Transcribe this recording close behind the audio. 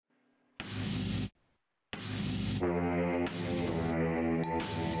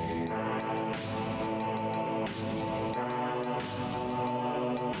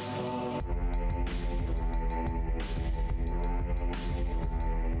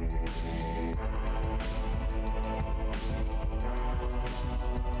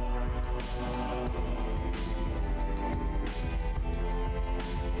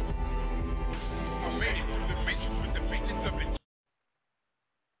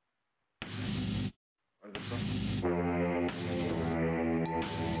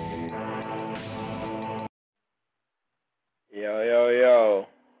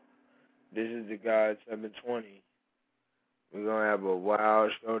right, guys, 7:20. We're going to have a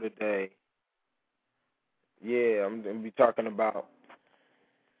wild show today. Yeah, I'm going to be talking about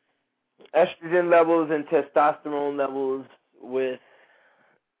estrogen levels and testosterone levels with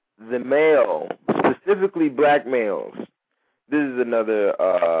the male, specifically black males. This is another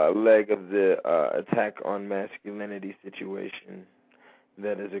leg of the attack on masculinity situation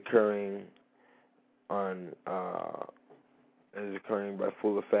that is occurring by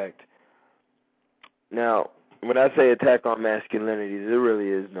full effect. Now, when I say attack on masculinity, there really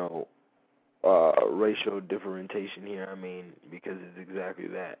is no racial differentiation here. I mean, because it's exactly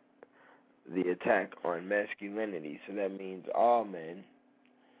that, the attack on masculinity. So that means all men,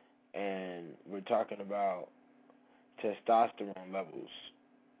 and we're talking about testosterone levels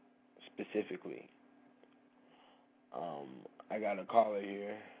specifically. I got a caller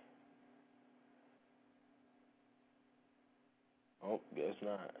here. Oh, guess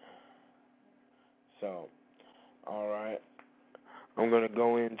not. So, all right. I'm going to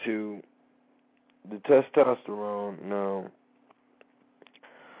go into the testosterone now.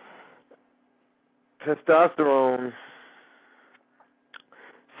 Testosterone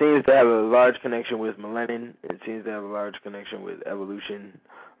seems to have a large connection with melanin. It seems to have a large connection with evolution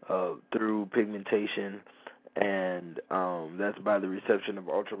through pigmentation, and that's by the reception of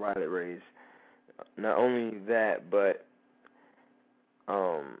ultraviolet rays. Not only that, but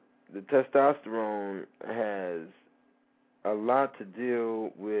the testosterone has a lot to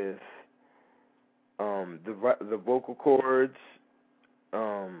do with the vocal cords.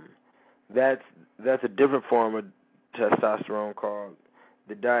 That's a different form of testosterone called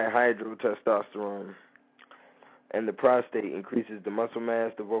the dihydrotestosterone. And the prostate increases the muscle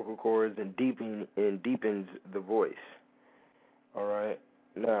mass, the vocal cords, and deepens the voice. All right.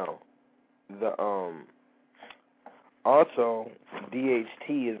 Now, the also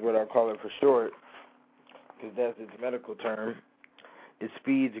DHT is what I call it for short, because that's its medical term. It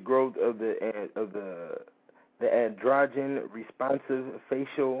speeds growth of the androgen responsive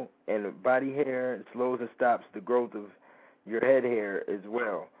facial and body hair. It slows and stops the growth of your head hair as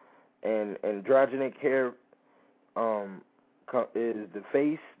well. And androgenic hair is the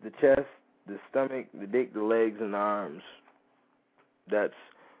face, the chest, the stomach, the dick, the legs, and the arms. That's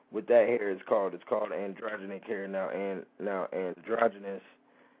what that hair is called. It's called androgenic hair now. And now androgynous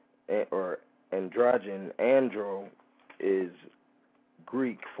or androgen, andro is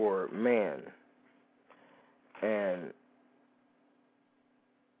Greek for man. And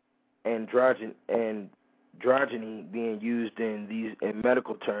androgyny being used in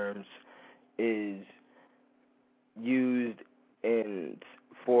medical terms is used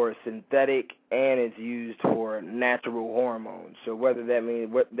for synthetic, and it's used for natural hormones. So whether that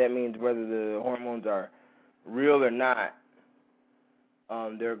means whether the hormones are real or not,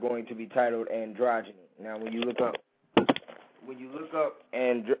 they're going to be titled androgyny. Now, when you look up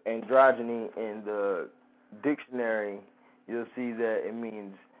androgyny in the dictionary, you'll see that it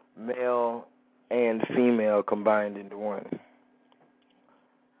means male and female combined into one.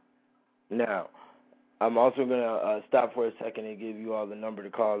 Now, I'm also going to stop for a second and give you all the number to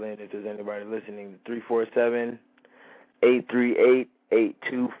call in if there's anybody listening.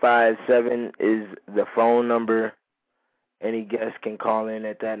 347-838-8257 is the phone number. Any guest can call in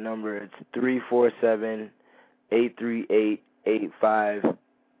at that number. It's 347-838-8257.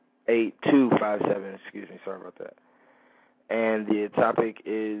 Excuse me, sorry about that. And the topic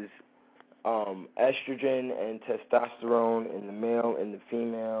is estrogen and testosterone in the male and the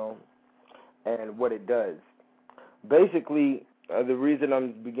female, and what it does. Basically, the reason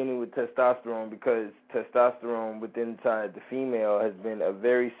I'm beginning with testosterone, because testosterone within inside the female has been a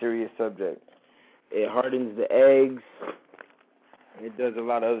very serious subject. It hardens the eggs. It does a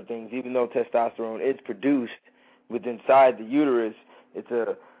lot of other things. Even though testosterone is produced within inside the uterus, it's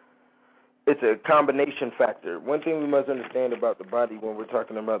a combination factor. One thing we must understand about the body when we're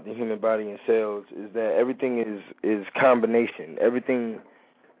talking about the human body and cells is that everything is combination. Everything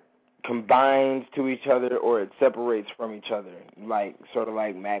combines to each other, or it separates from each other, sort of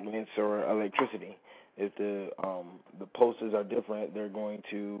like magnets or electricity. If the pulses are different, they're going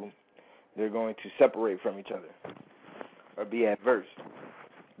to separate from each other or be adverse.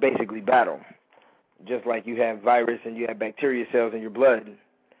 Basically, battle. Just like you have virus and you have bacteria cells in your blood,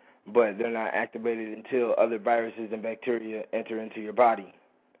 but they're not activated until other viruses and bacteria enter into your body,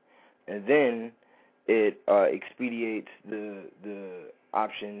 and then it expedites the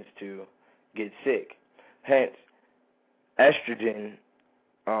options to get sick. Hence, estrogen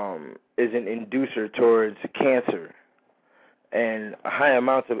is an inducer towards cancer, and high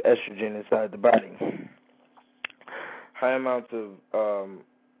amounts of estrogen inside the body. High amounts of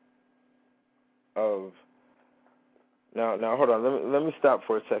of now hold on. Let me stop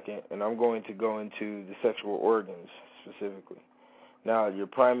for a second, and I'm going to go into the sexual organs specifically. Now, your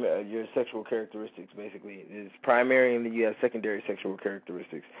sexual characteristics basically is primary, and then you have secondary sexual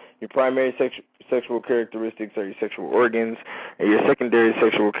characteristics. Your primary sexual characteristics are your sexual organs, and your secondary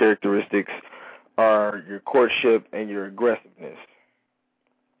sexual characteristics are your courtship and your aggressiveness.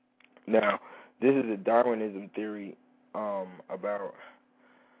 Now, this is a Darwinism theory about.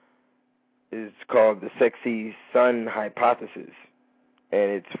 It's called the sexy sun hypothesis,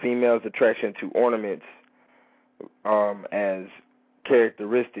 and it's females' attraction to ornaments as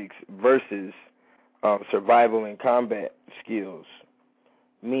characteristics versus survival and combat skills,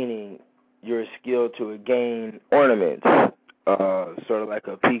 meaning your skill to gain ornaments, sort of like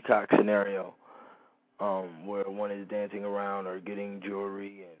a peacock scenario, where one is dancing around or getting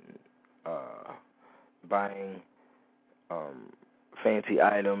jewelry and buying fancy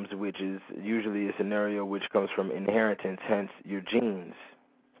items, which is usually a scenario which comes from inheritance, hence your genes.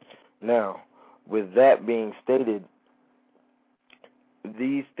 Now, with that being stated,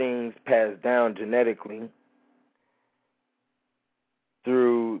 these things pass down genetically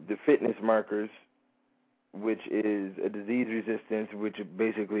through the fitness markers, which is a disease resistance, which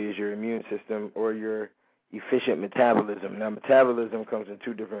basically is your immune system, or your efficient metabolism. Now, metabolism comes in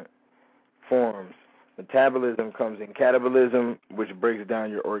two different forms. Metabolism comes in catabolism, which breaks down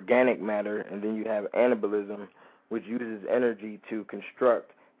your organic matter, and then you have anabolism, which uses energy to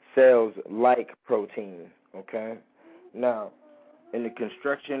construct cells like protein, okay? Now, in the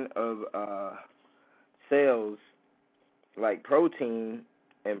construction of cells like protein,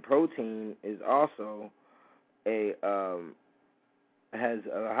 and protein is also has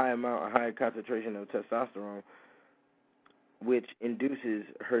a high concentration of testosterone, which induces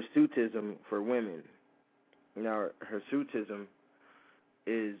hirsutism for women. Now, hirsutism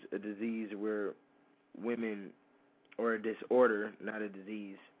is a disease where women, or a disorder, not a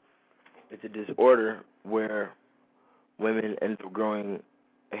disease, it's a disorder where women end up growing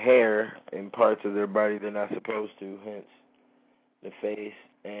hair in parts of their body they're not supposed to, hence the face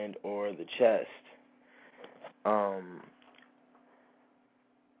and or the chest.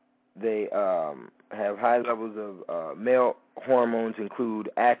 They have high levels of male hormones, include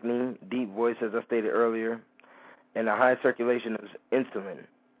acne, deep voice, as I stated earlier, and a high circulation of insulin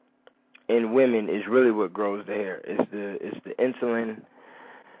in women is really what grows the hair. It's the insulin.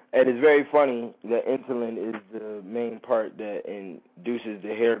 And it's very funny that insulin is the main part that induces the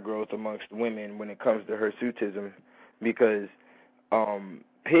hair growth amongst women when it comes to hirsutism, because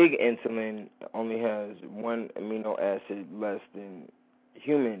pig insulin only has one amino acid less than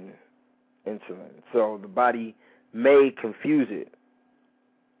human insulin. So the body may confuse it.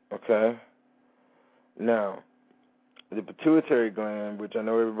 Okay? Now, the pituitary gland, which I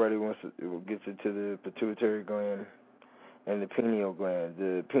know everybody gets into the pituitary gland and the pineal gland.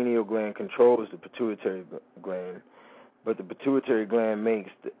 The pineal gland controls the pituitary gland, but the pituitary gland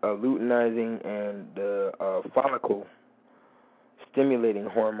makes the luteinizing and the follicle stimulating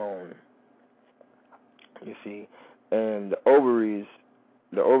hormone, you see, and the ovaries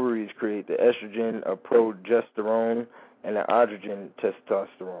create the estrogen, a progesterone, and the androgen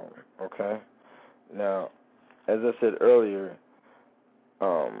testosterone, okay? Now, as I said earlier,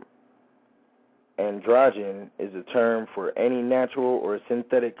 androgen is a term for any natural or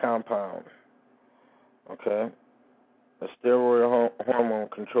synthetic compound, okay? A steroid hormone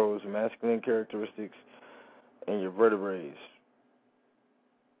controls masculine characteristics in your vertebrae.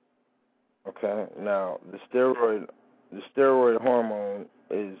 Okay, now the steroid hormone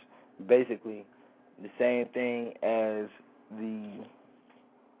is basically the same thing as the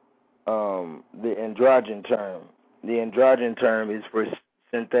androgen term. The androgen term is for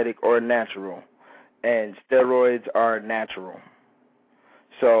synthetic or natural, and steroids are natural.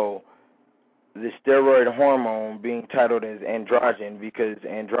 So the steroid hormone being titled as androgen because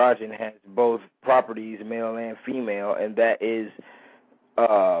androgen has both properties, male and female, and that is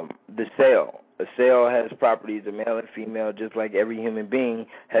the cell. A cell has properties of male and female, just like every human being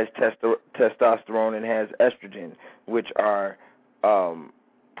has testosterone and has estrogen, which are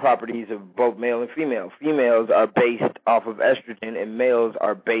properties of both male and female. Females are based off of estrogen, and males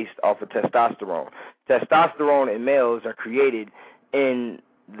are based off of testosterone. Testosterone in males are created in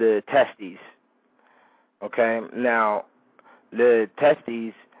the testes. Okay, now the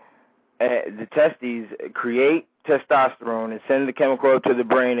testes create testosterone and send the chemical to the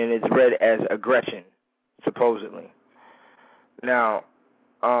brain, and it's read as aggression, supposedly. Now,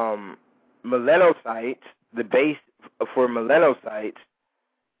 melanocytes, the base for melanocytes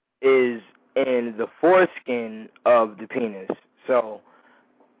is in the foreskin of the penis. So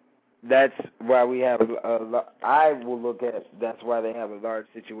that's why we have I will look at that's why they have a large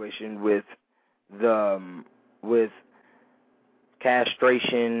situation with with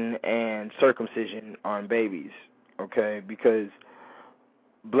castration and circumcision on babies, okay? Because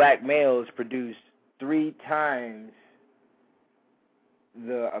black males produce 3 times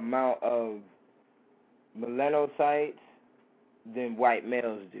the amount of melanocytes than white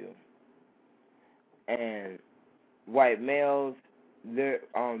males do. And white males, they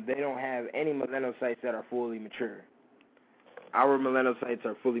don't have any melanocytes that are fully mature. Our melanocytes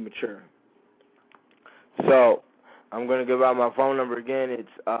are fully mature. So I'm going to give out my phone number again. It's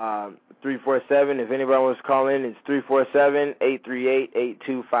 347. If anybody wants to call in, it's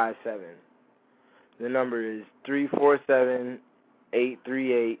 347-838-8257. The number is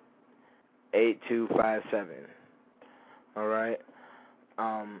 347-838-8257. All right.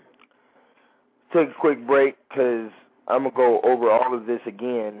 Take a quick break because I'm going to go over all of this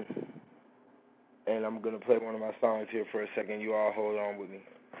again, and I'm going to play one of my songs here for a second. You all hold on with me.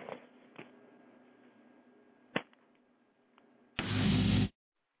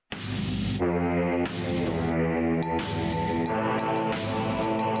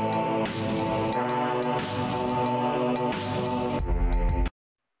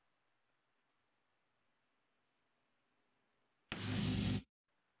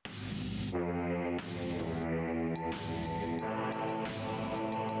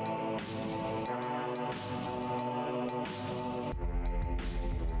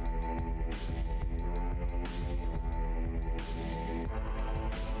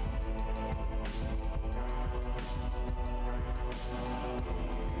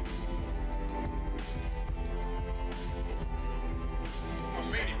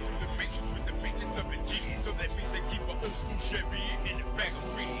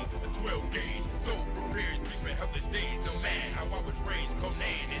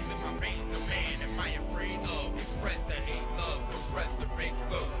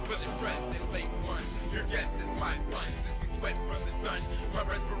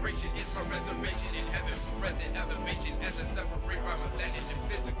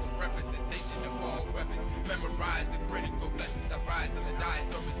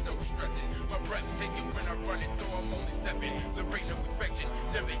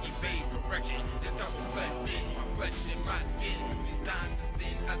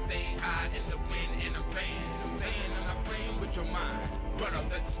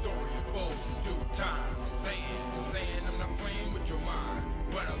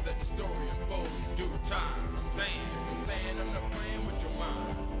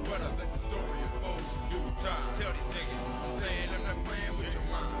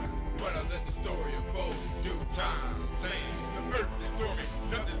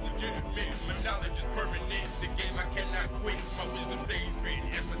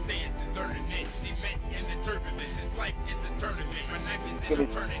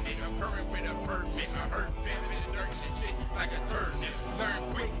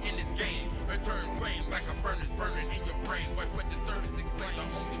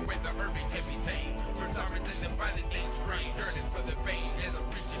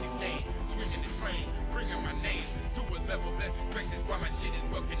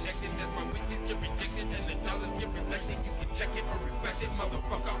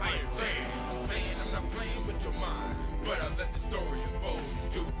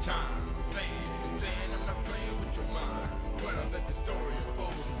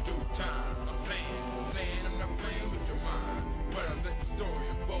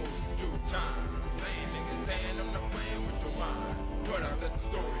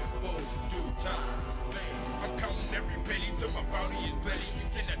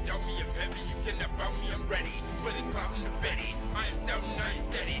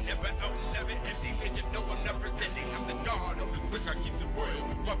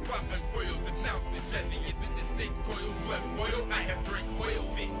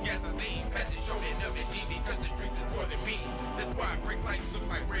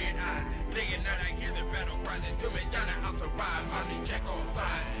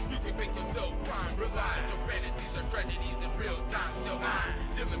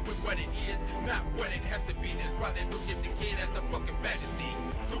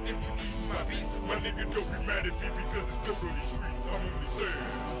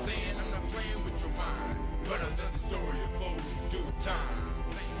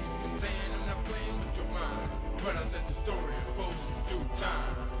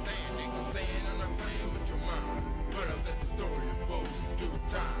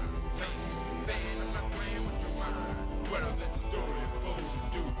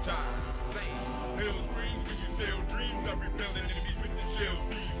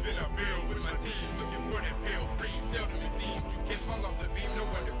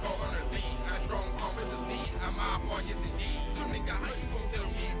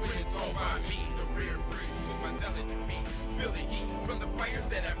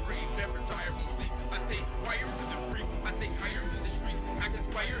 that I breathe, never tire from sleep. I say wire to the free, I say higher to the street. I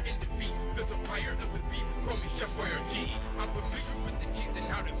conspire in defeat, there's a fire of the beat. Call me Chef Boyer G. I'm familiar with the cheese and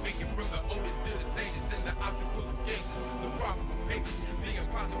how to make it, from the oldest to the latest, and the obstacles and cases. The problem with patience, the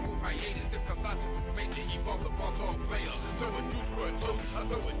impossible hiatus. If the logical make it, evolve the BlogTalk player. So a juice for a toast, I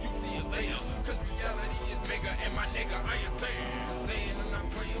throw a juice to you later. Cause reality is mega, and my nigga, I am saying I'm not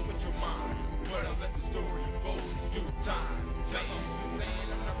playing with your mind, but I let the story unfold in due time. Saying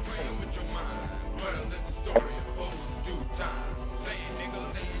I'm not playing with your mind, but I let the story unfold in due time. Saying I'm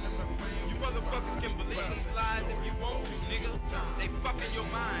not playing. You motherfuckers can believe these lies if you want to, nigga. They fucking your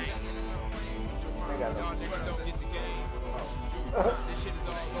mind. Y'all niggas don't get the game. This shit is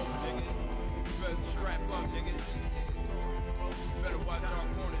all over, nigga. You better strap up, nigga. You better watch our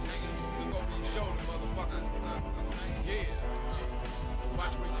corners, nigga. Look over your shoulder, motherfucker. Yeah.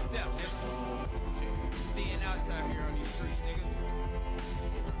 Watch where you step, nigga. Staying outside here on these streets, nigga.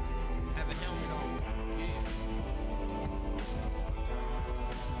 Have a helmet on. Yeah.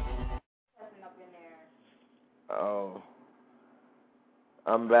 Oh,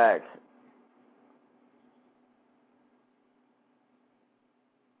 I'm back.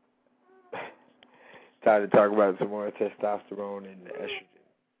 Time to talk about some more testosterone and estrogen.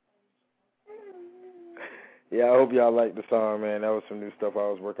 Yeah, I hope y'all like the song, man. That was some new stuff I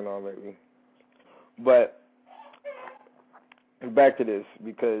was working on lately. But back to this,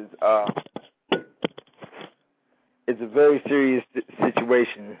 because it's a very serious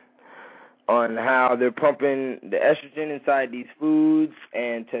situation on how they're pumping the estrogen inside these foods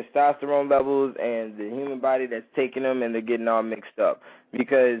and testosterone levels and the human body that's taking them, and they're getting all mixed up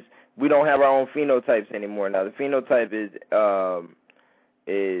because we don't have our own phenotypes anymore. Now, the phenotype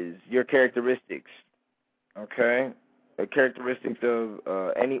is your characteristics, okay? The characteristics of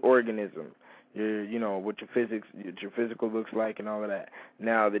any organism. What your physical looks like and all of that.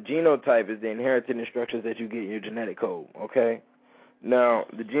 Now, the genotype is the inherited instructions that you get in your genetic code, okay? Now,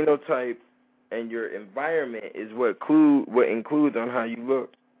 the genotype and your environment is what includes on how you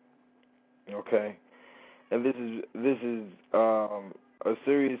look, okay? And this is a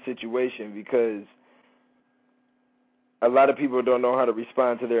serious situation because a lot of people don't know how to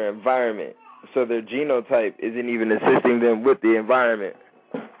respond to their environment, so their genotype isn't even assisting them with the environment.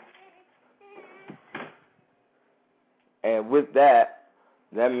 And with that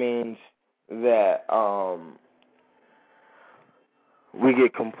means that we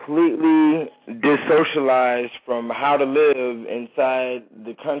get completely dissocialized from how to live inside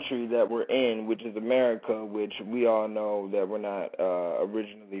the country that we're in, which is America, which we all know that we're not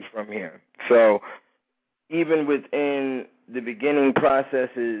originally from here. So even within the beginning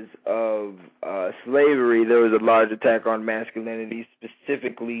processes of slavery, there was a large attack on masculinity,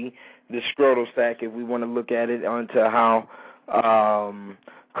 specifically the scrotal sac, if we want to look at it, onto how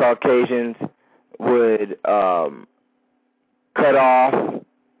Caucasians would cut off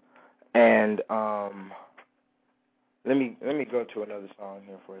and let me go to another song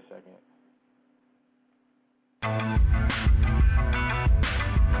here for a second.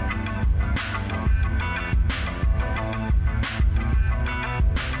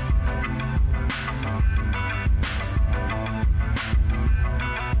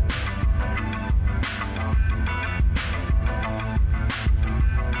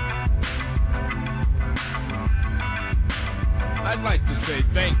 I'd like to say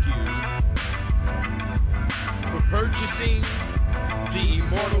thank you for purchasing the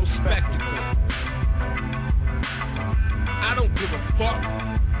immortal spectacle. I don't give a fuck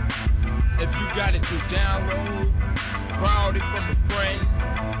if you got it to download, borrowed it from a friend,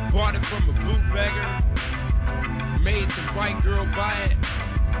 bought it from a bootlegger, made some white girl buy it,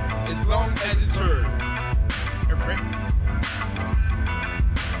 as long as it's heard.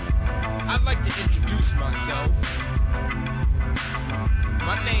 I'd like to introduce myself.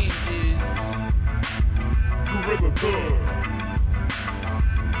 My name is Gorilla Good,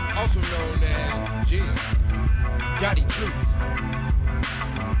 also known as Jim Gotti Truth,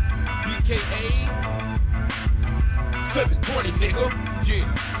 BKA 720, nigga, yeah.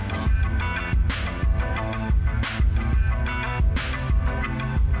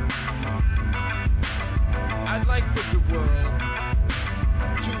 I'd like for the world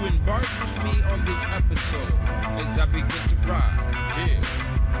to embark with me on this episode as I begin to ride. Yeah.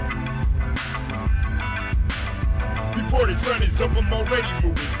 Before the sun is up, I'm already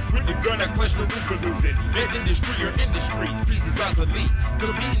moving. With the gun, I clutch the roof for losing. There's industry or industry, pieces obsolete.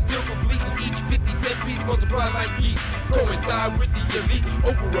 Complete until complete, each 50-cent piece multiply like geese. Coincide with the elite,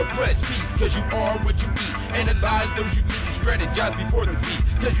 over a press piece. Cause you are what you eat. Analyze those you need to strategize before the beat.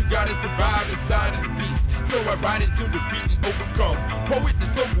 Cause you gotta survive inside of the beast. So I ride into defeat and overcome. Poet the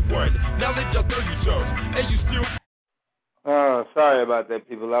sober one, knowledge of 30 some, and you still. Sorry about that,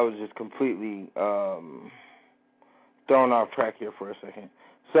 people. I was just completely thrown off track here for a second.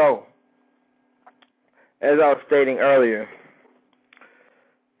 So, as I was stating earlier,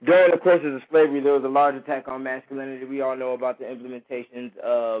 during the courses of slavery, there was a large attack on masculinity. We all know about the implementations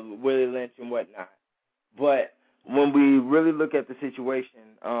of Willie Lynch and whatnot. But when we really look at the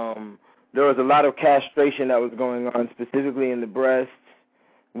situation, there was a lot of castration that was going on, specifically in the breasts,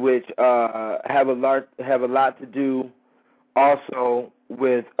 which have a lot to do also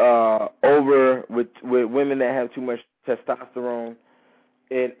with women that have too much testosterone.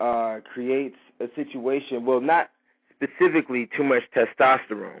 It creates a situation, well, not specifically too much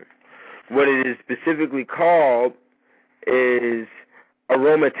testosterone. What it is specifically called is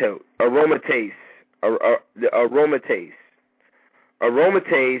aromatase.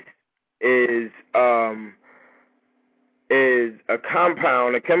 Aromatase is a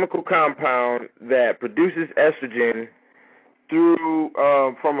compound, a chemical compound that produces estrogen through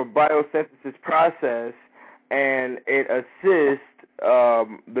from a biosynthesis process, and it assists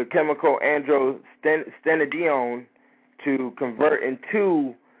the chemical androstenedione to convert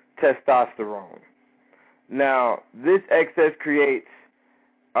into testosterone. Now, this excess creates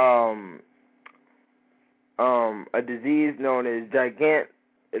a disease known as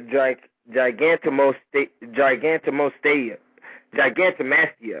gigantomastia.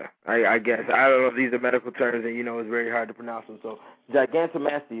 I guess. I don't know if these are medical terms, and it's very hard to pronounce them. So,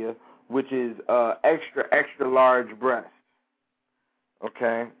 gigantomastia, which is extra large breast.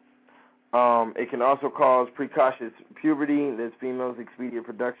 Okay. It can also cause precocious puberty, as females expedite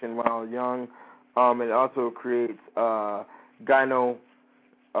production while young. It also creates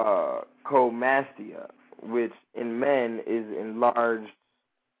gynecomastia, which in men is enlarged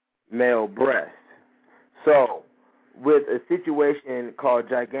male breast. So, with a situation called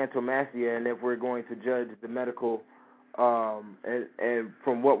gigantomastia, and if we're going to judge the medical, and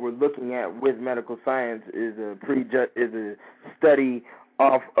from what we're looking at with medical science, is a study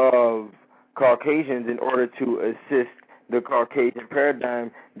off of Caucasians in order to assist the Caucasian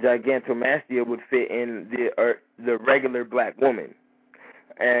paradigm. Gigantomastia would fit in the regular black woman.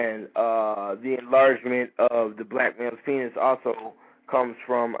 And the enlargement of the black male's penis also comes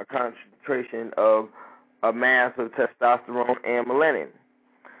from a concentration of a mass of testosterone and melanin.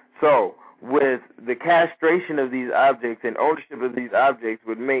 So, with the castration of these objects and ownership of these objects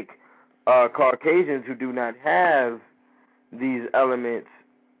would make Caucasians who do not have these elements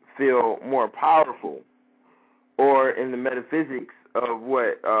feel more powerful. Or in the metaphysics of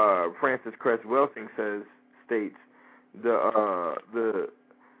what Francis Cress Welsing states, the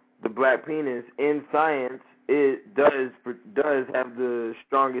black penis in science, it does have the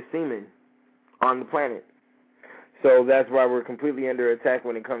strongest semen on the planet. So that's why we're completely under attack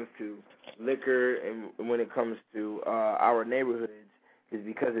when it comes to liquor and when it comes to our neighborhoods, is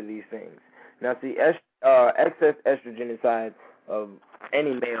because of these things. Now, see, excess estrogen inside of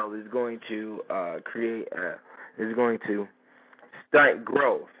any male is going to is going to stunt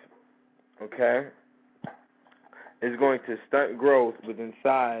growth. Okay, is going to stunt growth within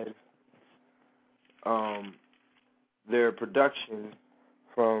inside their production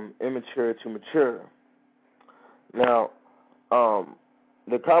from immature to mature. Now,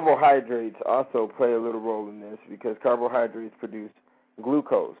 the carbohydrates also play a little role in this, because carbohydrates produce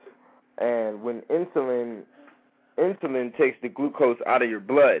glucose, and when insulin takes the glucose out of your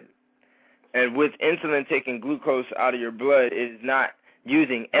blood, and with insulin taking glucose out of your blood, it is not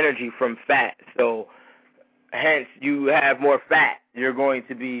using energy from fat, so hence you have more fat. You're going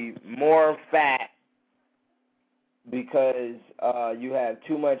to be more fat because you have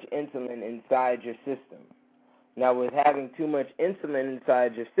too much insulin inside your system. Now, with having too much insulin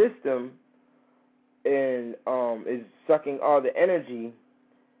inside your system, and is sucking all the energy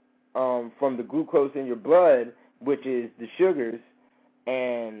from the glucose in your blood, which is the sugars,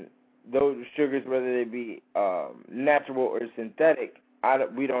 and those sugars, whether they be natural or synthetic,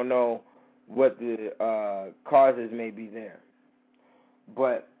 we don't know what the causes may be there.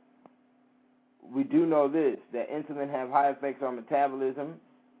 But we do know this, that insulin have high effects on metabolism,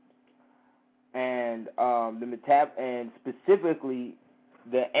 and and specifically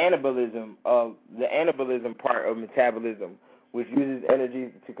the anabolism part of metabolism, which uses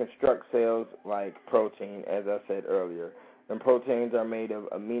energy to construct cells like protein, as I said earlier. And proteins are made of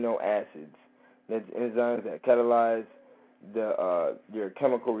amino acids. That's enzymes that catalyze your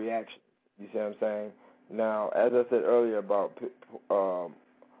chemical reactions. You see what I'm saying? Now, as I said earlier about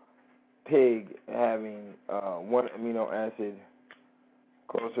pig having one amino acid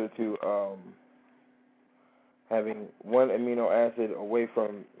closer to having one amino acid away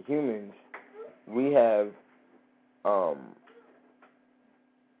from humans, we have I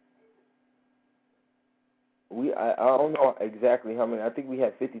don't know exactly how many. I think we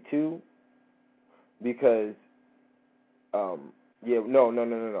have 52 because no.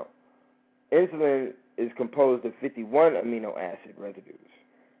 Insulin is composed of 51 amino acid residues.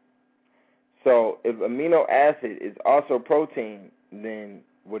 So if amino acid is also protein, then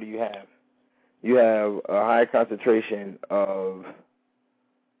what do you have? You have a high concentration of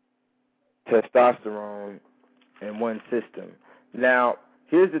testosterone in one system. Now,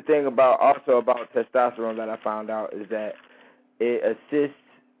 here's the thing about testosterone that I found out is that it assists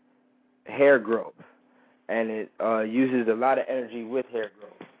hair growth, and it uses a lot of energy with hair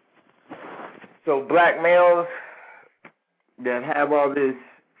growth. So black males that have all these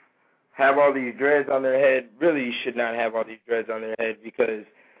dreads on their head really should not have all these dreads on their head because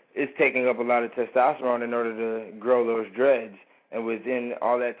it's taking up a lot of testosterone in order to grow those dreads. And within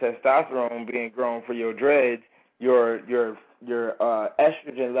all that testosterone being grown for your dreads, your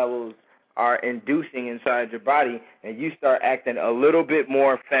estrogen levels are inducing inside your body, and you start acting a little bit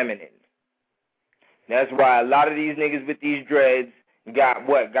more feminine. That's why a lot of these niggas with these dreads got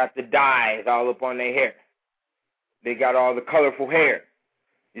the dyes all up on their hair. They got all the colorful hair.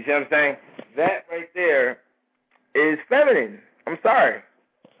 You see what I'm saying? That right there is feminine. I'm sorry.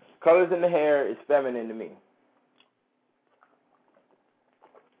 Colors in the hair is feminine to me.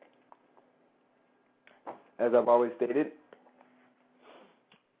 As I've always stated,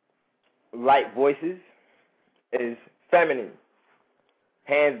 light voices is feminine.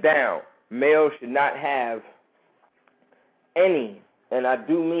 Hands down. Males should not have any, and I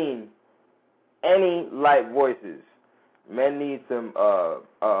do mean any, light voices. Men need some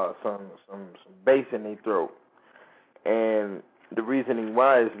bass in their throat. And the reasoning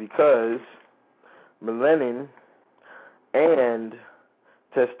why is because melanin and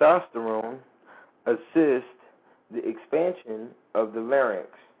testosterone assist the expansion of the larynx.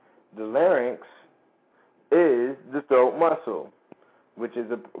 The larynx is the throat muscle, which is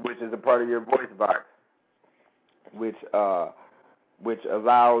a part of your voice box, which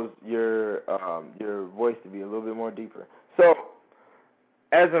allows your voice to be a little bit more deeper. So,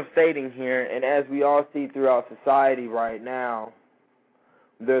 as I'm stating here, and as we all see throughout society right now,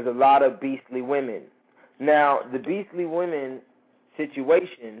 there's a lot of beastly women. Now, the beastly women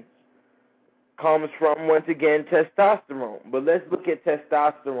situation comes from, once again, testosterone. But let's look at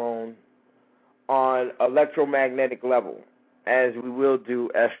testosterone on electromagnetic level, as we will do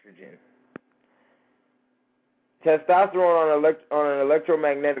estrogen. Testosterone on an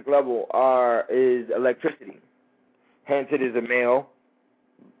electromagnetic level is electricity. Hence, it is a male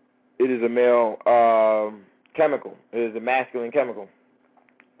chemical. It is a masculine chemical.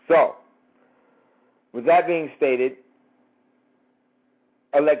 So, with that being stated,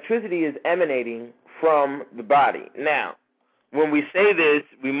 electricity is emanating from the body. Now, when we say this,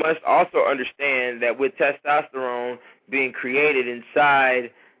 we must also understand that with testosterone being created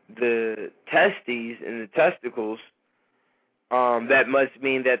inside the testes and the testicles, that must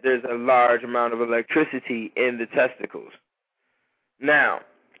mean that there's a large amount of electricity in the testicles. Now,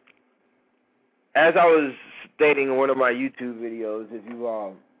 as I was stating in one of my YouTube videos, if you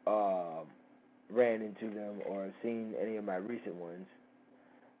all ran into them or seen any of my recent ones,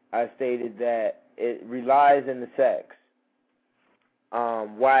 I stated that it relies in the sex.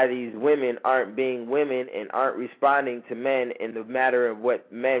 Why these women aren't being women and aren't responding to men in the matter of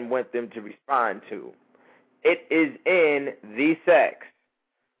what men want them to respond to. It is in the sex.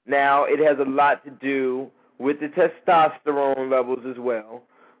 Now, it has a lot to do with the testosterone levels as well,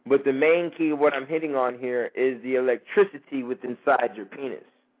 but the main key of what I'm hitting on here is the electricity within inside your penis.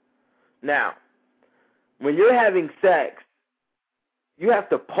 Now, when you're having sex, you have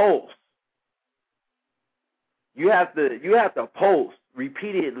to pulse. You have to pulse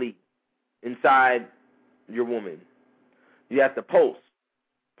repeatedly inside your woman. You have to pulse,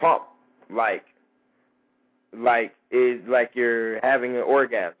 pump, like you're having an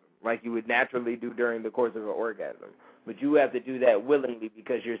orgasm, like you would naturally do during the course of an orgasm. But you have to do that willingly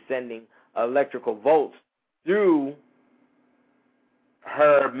because you're sending electrical volts through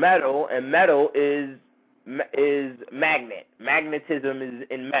her metal, and metal is magnet. Magnetism is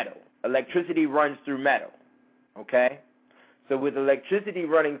in metal. Electricity runs through metal. Okay? So with electricity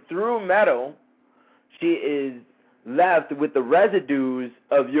running through metal, she is left with the residues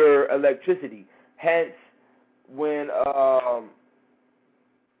of your electricity. Hence, when the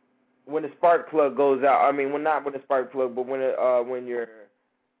spark plug goes out, I mean, not when the spark plug, but when an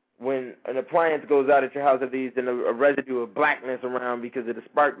appliance goes out at your house, it leaves a residue of blackness around because of the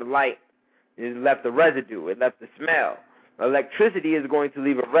spark, the light It left a residue. It left a smell. Electricity is going to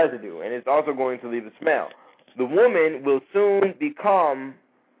leave a residue, and it's also going to leave a smell. The woman will soon become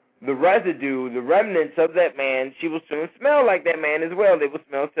the residue, the remnants of that man. She will soon smell like that man as well. They will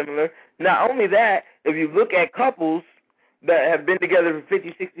smell similar. Not only that, if you look at couples that have been together for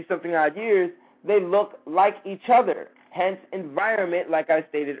 50, 60, something odd years, they look like each other. Hence, environment, like I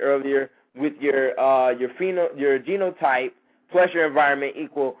stated earlier, with your genotype plus your environment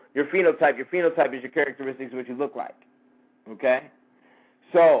equal your phenotype. Your phenotype is your characteristics, what you look like. Okay?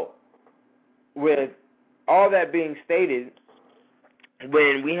 So, with all that being stated,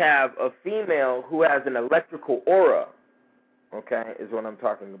 when we have a female who has an electrical aura, okay, is what I'm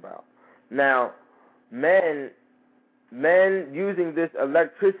talking about. Now, men using this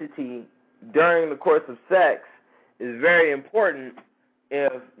electricity during the course of sex is very important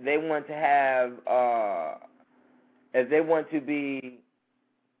if they want to have, if they want to be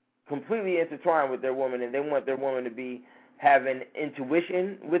completely intertwined with their woman, and they want their woman to be having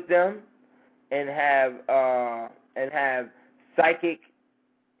intuition with them, and have psychic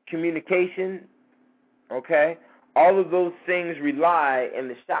communication. Okay, all of those things rely on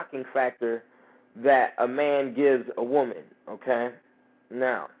the shocking factor that a man gives a woman. Okay,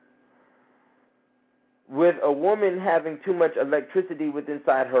 now, with a woman having too much electricity within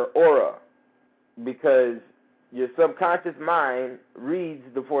inside her aura, because your subconscious mind reads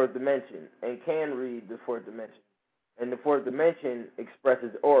the fourth dimension and can read the fourth dimension. And the fourth dimension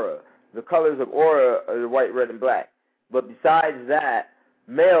expresses aura. The colors of aura are white, red, and black. But besides that,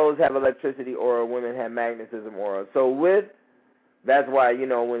 males have electricity aura, women have magnetism aura. So that's why,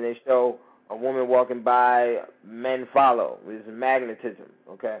 when they show a woman walking by, men follow. It's magnetism,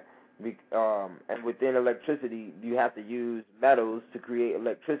 okay? And within electricity, you have to use metals to create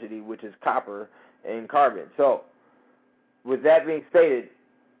electricity, which is copper and carbon. So, with that being stated,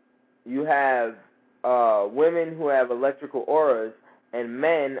 you have women who have electrical auras, and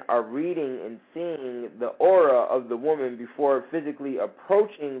men are reading and seeing the aura of the woman before physically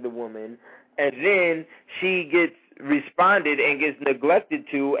approaching the woman, and then she gets responded and gets neglected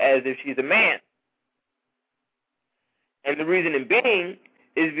to as if she's a man. And the reason being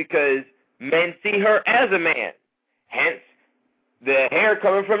is because men see her as a man. Hence, the hair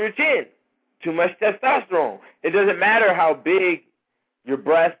coming from your chin. Too much testosterone. It doesn't matter how big your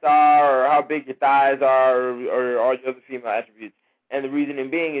breasts are or how big your thighs are or all your other female attributes. And the reason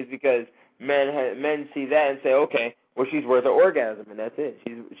being is because men see that and say, okay, well, she's worth an orgasm, and that's it.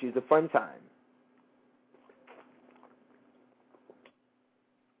 She's a fun time.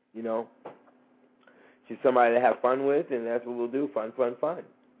 She's somebody to have fun with, and that's what we'll do, fun.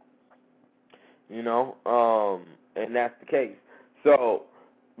 And that's the case. So,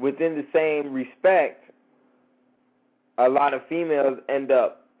 within the same respect, a lot of females end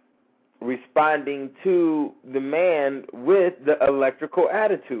up responding to the man with the electrical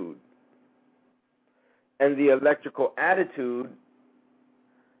attitude. And the electrical attitude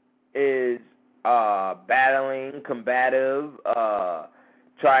is battling, combative,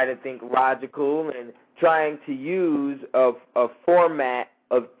 trying to think logical, and trying to use a format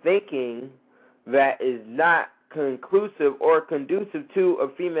of thinking that is not conclusive or conducive to a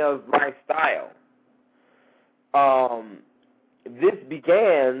female's lifestyle. This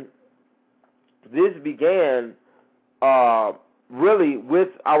began really with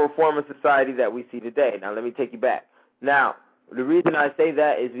our form of society that we see today. Now, let me take you back. Now, the reason I say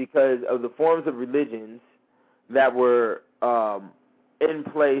that is because of the forms of religions that were in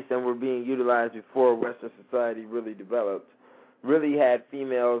place and were being utilized before Western society really developed, really had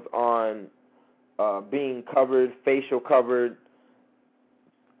females on being covered, facial covered,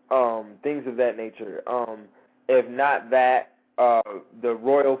 things of that nature. If not that, the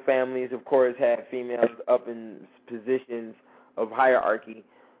royal families, of course, had females up in positions of hierarchy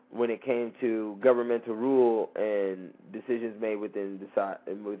when it came to governmental rule and decisions made within the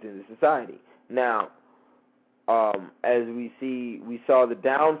society. Now, as we saw the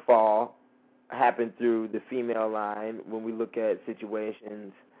downfall happen through the female line when we look at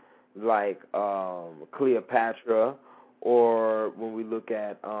situations like Cleopatra, or when we look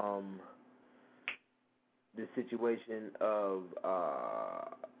at the situation of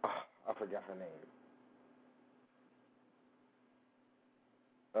I forgot her name.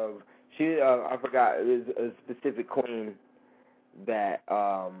 I forgot. It was a specific queen that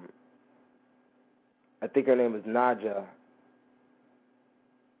I think her name was Naja.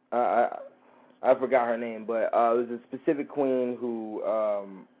 I forgot her name, but it was a specific queen who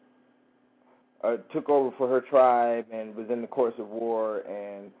took over for her tribe and was in the course of war,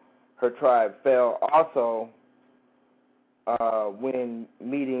 and her tribe fell also when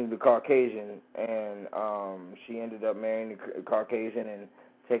meeting the Caucasian, and she ended up marrying the Caucasian and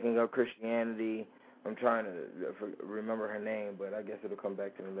taking up Christianity. I'm trying to remember her name, but I guess it'll come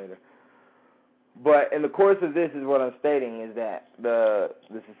back to me later. But in the course of this is what I'm stating is that the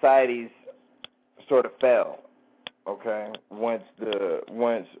societies sort of fell, okay, once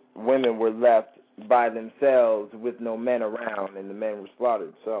women were left by themselves with no men around and the men were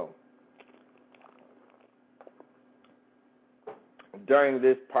slaughtered. So during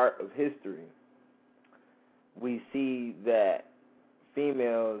this part of history, we see that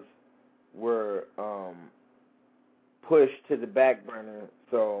females were pushed to the back burner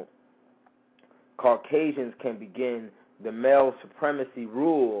so Caucasians can begin the male supremacy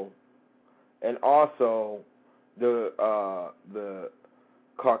rule, and also the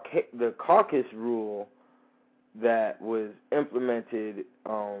caucus rule that was implemented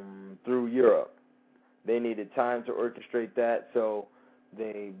through Europe. They needed time to orchestrate that, so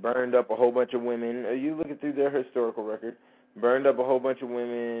they burned up a whole bunch of women. You look through their historical record, burned up a whole bunch of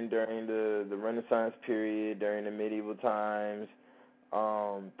women during the Renaissance period, during the medieval times,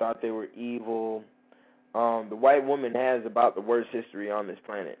 thought they were evil. The white woman has about the worst history on this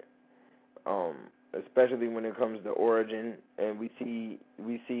planet, especially when it comes to origin, and we see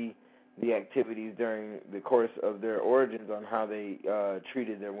the activities during the course of their origins on how they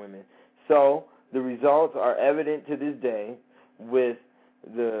treated their women. So the results are evident to this day with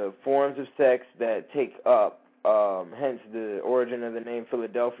the forms of sex that take up, hence the origin of the name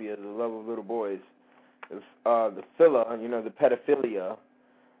Philadelphia, the love of little boys, the phila, the pedophilia,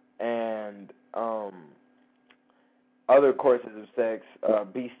 and other courses of sex,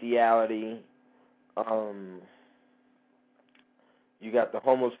 bestiality. You got the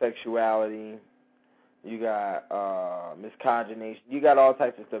homosexuality. You got miscogination. You got all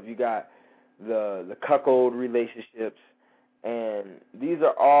types of stuff. You got the cuckold relationships, and these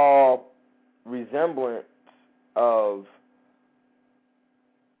are all resemblance of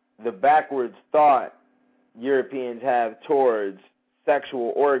the backwards thought Europeans have towards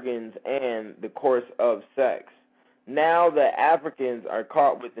sexual organs and the course of sex. Now that Africans are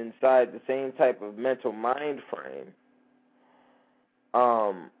caught with inside the same type of mental mind frame,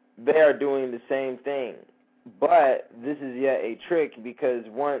 they are doing the same thing. But this is yet a trick, because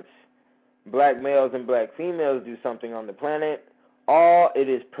once black males and black females do something on the planet, it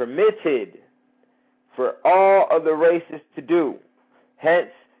is permitted for all other races to do. Hence,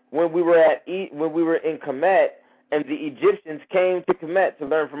 when we were in Kemet, and the Egyptians came to Kemet to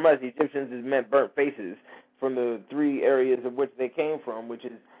learn from us. The Egyptians is meant burnt faces from the three areas of which they came from, which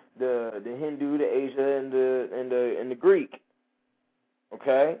is the Hindu, the Asia, and the Greek.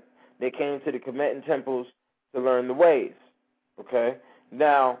 Okay, they came to the Kemetan temples to learn the ways. Okay,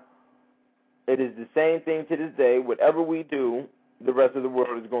 now it is the same thing to this day. Whatever we do, the rest of the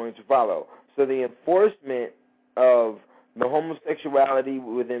world is going to follow. So the enforcement of the homosexuality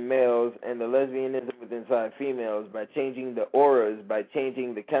within males and the lesbianism within females, by changing the auras, by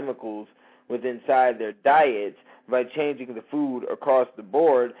changing the chemicals within their diets, by changing the food across the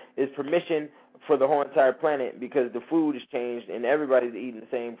board, is permission for the whole entire planet, because the food is changed and everybody's eating the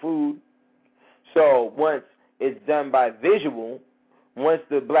same food. So once it's done by visual, once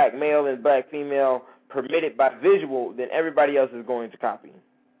the black male and black female permit it by visual, then everybody else is going to copy.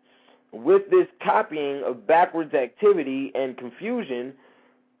 With this copying of backwards activity and confusion,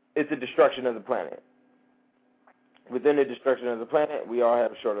 it's a destruction of the planet. Within the destruction of the planet, we all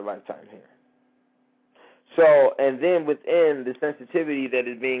have a shorter lifetime here. So, and then within the sensitivity that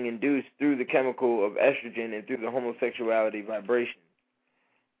is being induced through the chemical of estrogen and through the homosexuality vibration,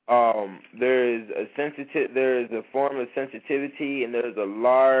 there is a form of sensitivity, and there is a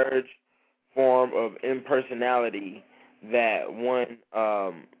large form of impersonality that one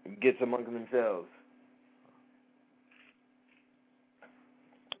gets among themselves,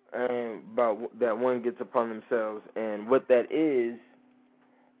 and that one gets upon themselves. And what that is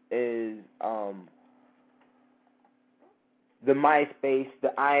the MySpace,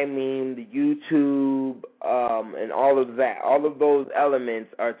 the iMeme, the YouTube, and all of that. All of those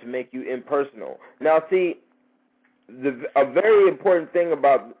elements are to make you impersonal. Now, see, a very important thing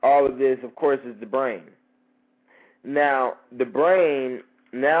about all of this, of course, is the brain. Now, the brain,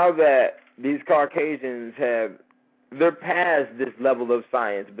 now that these Caucasians they're past this level of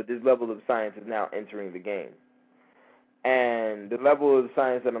science, but this level of science is now entering the game. And the level of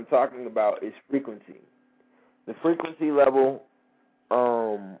science that I'm talking about is frequency. The frequency level,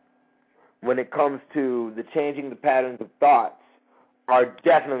 when it comes to the changing the patterns of thoughts, are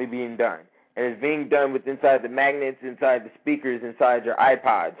definitely being done. And it's being done with inside the magnets, inside the speakers, inside your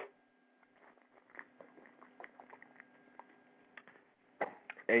iPods.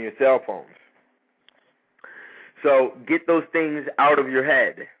 and your cell phones. So get those things out of your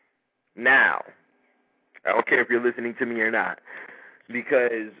head now. I don't care if you're listening to me or not,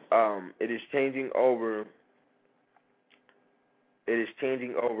 because it is changing over. It is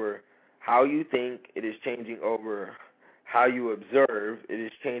changing over how you think. It is changing over how you observe. It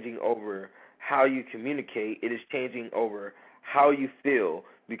is changing over how you communicate. It is changing over how you feel,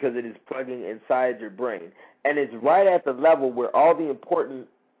 because it is plugging inside your brain. And it's right at the level where all the important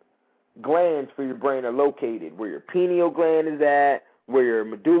glands for your brain are located, where your pineal gland is at, where your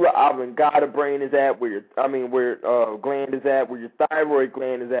medulla oblongata brain is at, where gland is at, where your thyroid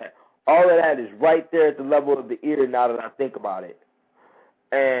gland is at. All of that is right there at the level of the ear, now that I think about it.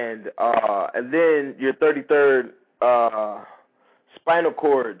 And then your 33rd spinal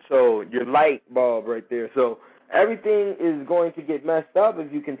cord, so your light bulb right there. So everything is going to get messed up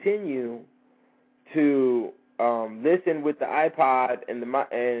if you continue to listen with the iPod and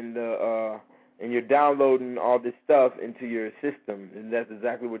you're downloading all this stuff into your system, and that's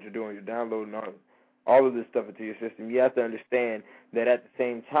exactly what you're doing. You're downloading all of this stuff into your system. You have to understand that at the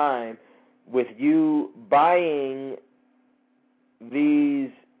same time, with you buying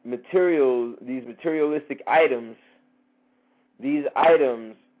these materialistic items,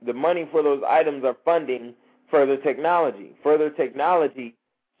 the money for those items are funding further technology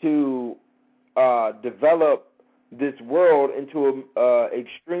to develop this world into a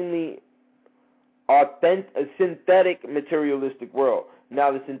extremely authentic, a synthetic materialistic world.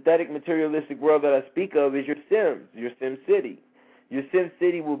 Now, the synthetic materialistic world that I speak of is your Sims, your Sim City. Your Sim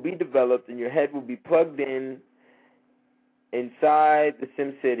City will be developed, and your head will be plugged in inside the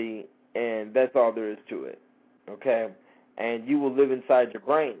Sim City, and that's all there is to it. Okay? And you will live inside your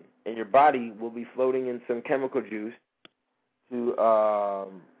brain, and your body will be floating in some chemical juice to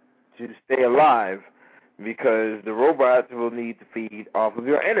stay alive, because the robots will need to feed off of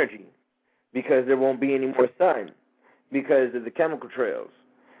your energy, because there won't be any more sun because of the chemical trails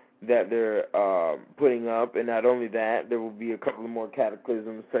that they're putting up. And not only that, there will be a couple of more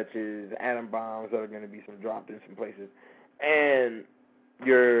cataclysms, such as atom bombs that are going to be dropped in some places. And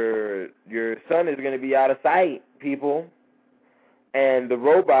your sun is going to be out of sight, people. And the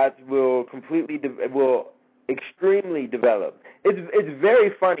robots will extremely develop. It's very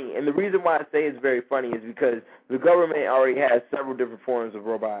funny, and the reason why I say it's very funny is because the government already has several different forms of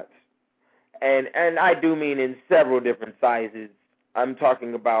robots, and I do mean in several different sizes. I'm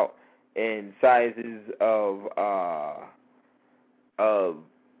talking about in sizes of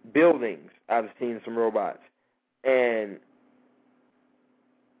buildings. I've seen some robots, and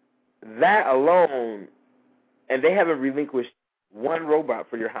that alone, and they haven't relinquished one robot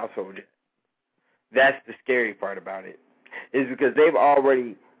for your household yet. That's the scary part about it, is because they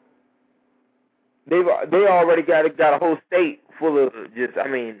already got a whole state full of just, I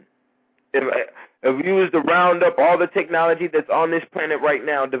mean, if you was to round up all the technology that's on this planet right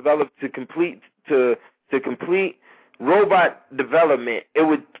now, developed to complete robot development, it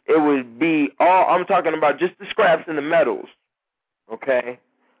would be all, I'm talking about just the scraps and the metals, okay?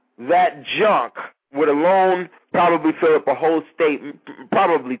 That junk would alone probably fill up a whole state,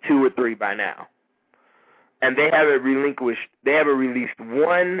 probably 2 or 3 by now. And they haven't released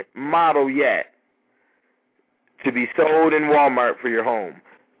one model yet to be sold in Walmart for your home.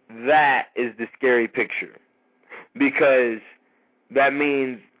 That is the scary picture, because that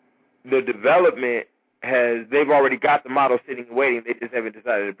means the development they've already got the model sitting and waiting. They just haven't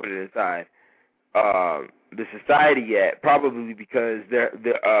decided to put it inside the society yet, probably because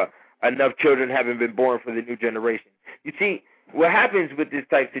enough children haven't been born for the new generation. You see, what happens with this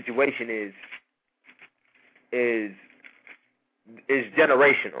type of situation is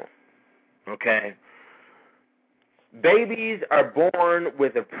generational, okay? Babies are born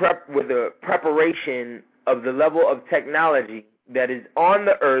with a preparation of the level of technology that is on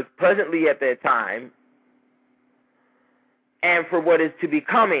the earth presently at that time, and for what is to be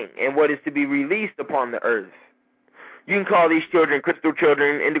coming and what is to be released upon the earth. You can call these children crystal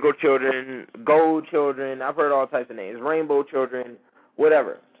children, indigo children, gold children. I've heard all types of names, rainbow children,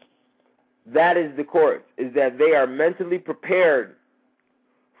 whatever. That is the course, is that they are mentally prepared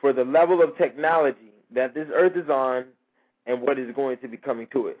for the level of technology that this earth is on and what is going to be coming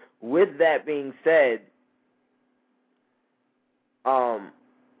to it. With that being said, a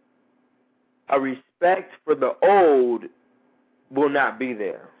respect for the old will not be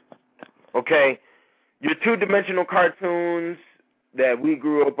there. Okay? Your two-dimensional cartoons that we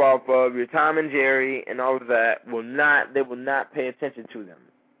grew up off of, your Tom and Jerry and all of that, they will not pay attention to them.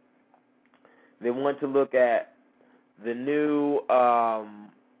 They want to look at the new 4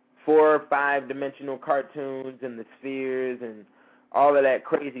 or 5 dimensional cartoons and the spheres and all of that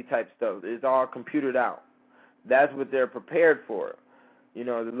crazy type stuff. It's all computered out. That's what they're prepared for. You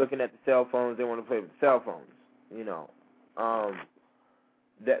know, they're looking at the cell phones. They want to play with the cell phones. You know,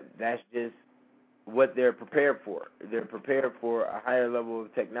 that's just what they're prepared for. They're prepared for a higher level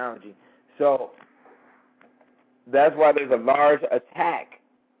of technology. So that's why there's a large attack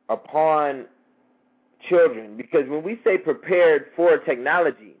upon children, because when we say prepared for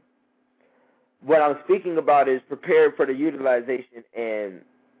technology, what I'm speaking about is prepared for the utilization and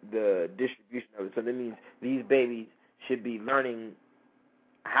the distribution of it. So that means these babies should be learning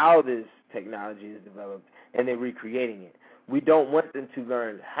how this technology is developed and they're recreating it. We don't want them to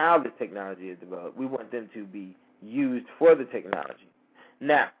learn how the technology is developed. We want them to be used for the technology.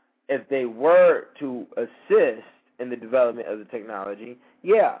 Now, if they were to assist in the development of the technology,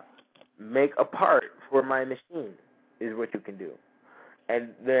 yeah, make a part for my machine is what you can do.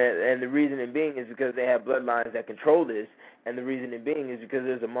 And the reasoning being is because they have bloodlines that control this, and the reasoning being is because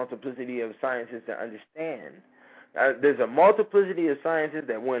there's a multiplicity of sciences to understand. There's a multiplicity of sciences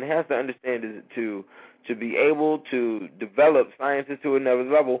that one has to understand to be able to develop sciences to another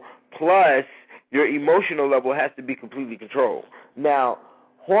level, plus your emotional level has to be completely controlled. Now,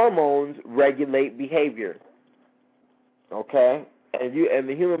 hormones regulate behavior, okay? And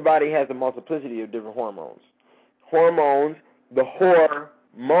the human body has a multiplicity of different hormones. The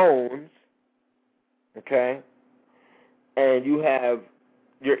hormones, okay? And you have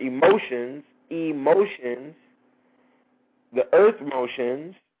your emotions, the earth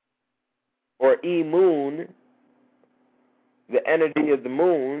motions, or moon, the energy of the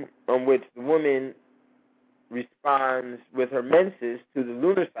moon, on which the woman responds with her menses to the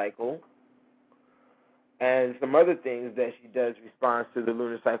lunar cycle, and some other things that she does responds to the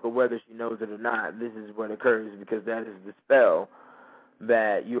lunar cycle, whether she knows it or not. This is what occurs because that is the spell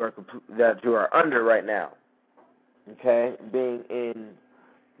that you are under right now. Okay, being in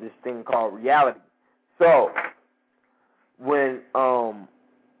this thing called reality. So when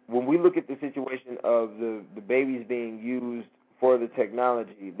we look at the situation of the babies being used for the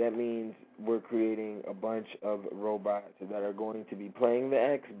technology, that means we're creating a bunch of robots that are going to be playing the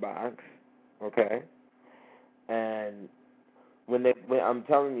Xbox. Okay. And I'm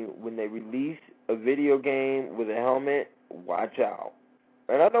telling you, when they release a video game with a helmet, watch out.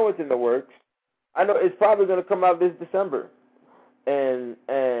 And I know it's in the works. I know it's probably going to come out this December. And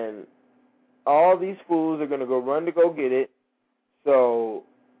all these fools are going to run to go get it so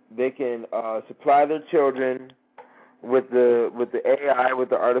they can supply their children with the AI,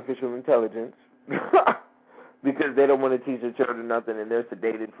 with the artificial intelligence, because they don't want to teach their children nothing, and they're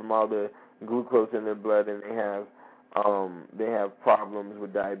sedated from all the glucose in their blood, and they have problems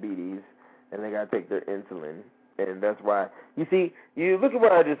with diabetes, and they got to take their insulin, and that's why you look at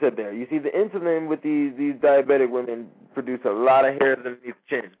what I just said there. You see, the insulin with these diabetic women produce a lot of hairs underneath the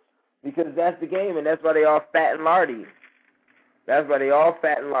chin, because that's the game, and that's why they all fat and lardy.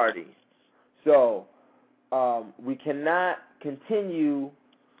 So we cannot continue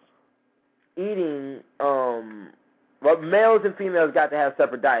eating. Males and females got to have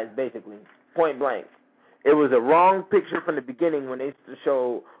separate diets, basically, point blank. It was a wrong picture from the beginning when they used to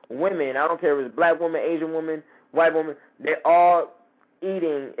show women. I don't care if it's a black woman, Asian woman, white woman. They're all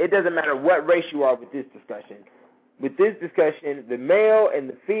eating. It doesn't matter what race you are with this discussion. With this discussion, the male and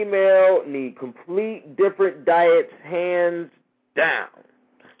the female need complete different diets, hands down.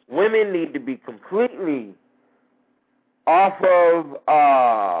 Women need to be completely off of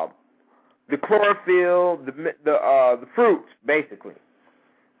the chlorophyll, the fruits, basically.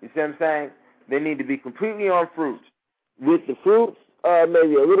 You see what I'm saying? They need to be completely on fruits. With the fruits,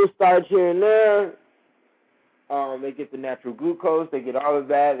 maybe a little starch here and there. They get the natural glucose. They get all of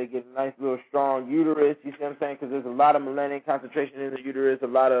that. They get a nice little strong uterus. You see what I'm saying? Because there's a lot of melanin concentration in the uterus. A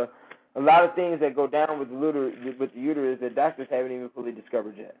lot of things that go down with the uterus that doctors haven't even fully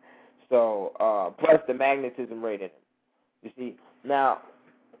discovered yet. So plus the magnetism rate in it. You see, now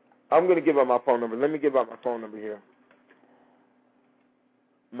I'm going to give out my phone number. Let me give out my phone number here.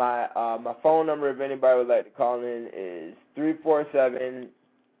 My phone number, if anybody would like to call in, is 347-838-8257.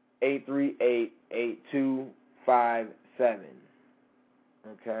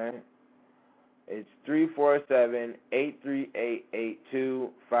 Okay? It's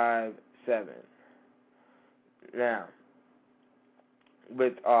 347-838-8257. Now,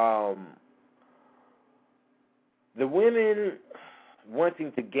 with the women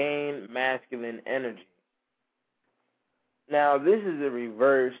wanting to gain masculine energy. Now, this is a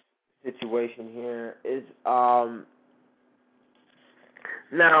reverse situation here.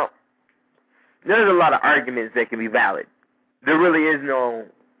 Now, there's a lot of arguments that can be valid. There really is no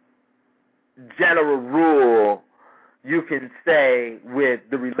general rule you can say with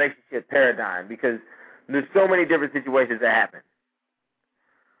the relationship paradigm, because there's so many different situations that happen.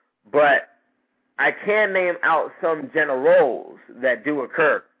 But I can name out some general roles that do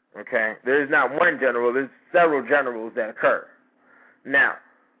occur, okay? There's not one general, there's several generals that occur. Now,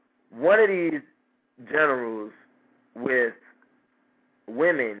 one of these generals with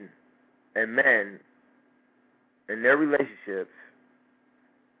women and men in their relationships,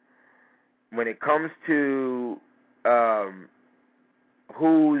 when it comes to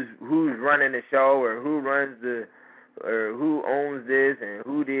who's running the show, or who runs the, or who owns this and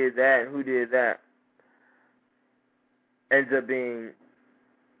who did that and who did that, ends up being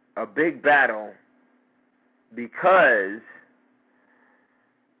a big battle because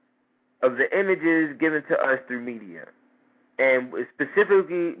of the images given to us through media, and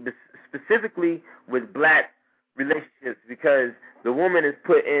specifically with black relationships, because the woman is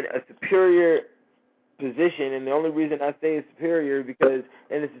put in a superior position, and the only reason I say it's superior because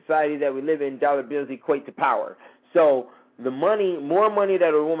in the society that we live in, dollar bills equate to power. So the more money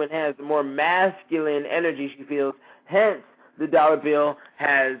that a woman has, the more masculine energy she feels. Hence, the dollar bill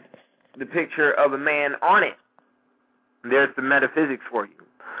has the picture of a man on it. There's the metaphysics for you.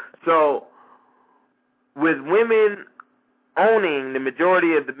 So, with women owning the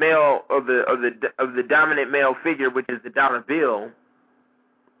majority of the male of the dominant male figure, which is the dollar bill,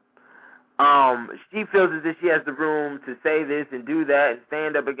 she feels as if she has the room to say this and do that and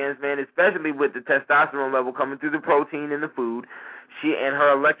stand up against men, especially with the testosterone level coming through the protein in the food. She and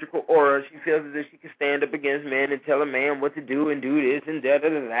her electrical aura, she feels as if she can stand up against men and tell a man what to do and do this and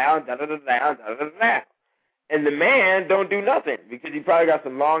da-da-da-da, da-da-da-da, da-da-da-da. And the man don't do nothing because he probably got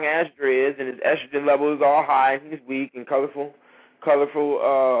some long-ass dreads and his estrogen level is all high and he's weak and colorful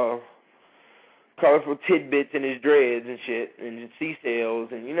tidbits in his dreads and shit and his C-cells,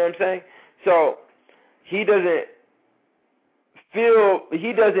 and you know what I'm saying? So he doesn't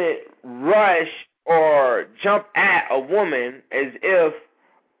rush or jump at a woman as if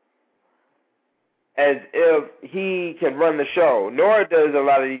he can run the show, nor does a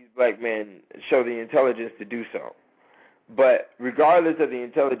lot of these black men show the intelligence to do so. But regardless of the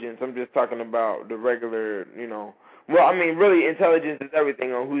intelligence, I'm just talking about the regular, really intelligence is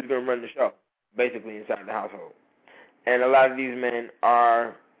everything on who's going to run the show, basically, inside the household. And a lot of these men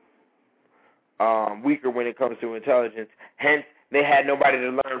are weaker when it comes to intelligence. Hence, they had nobody to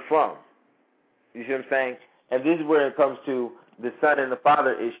learn from. You see what I'm saying? And this is where it comes to the son and the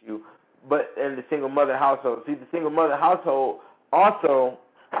father issue, but in the single mother household. See, the single mother household also,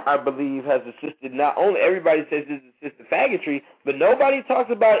 I believe, has assisted not only, everybody says this assists the faggotry, but nobody talks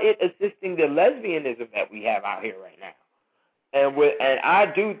about it assisting the lesbianism that we have out here right now. And I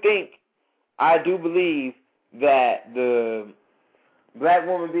do believe that the black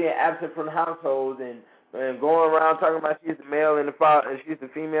woman being absent from the household and going around talking about she's the male and the father, and she's the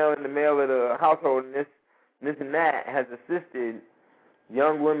female and the male of the household, and this and that has assisted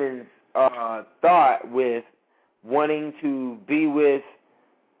young women's thought with wanting to be with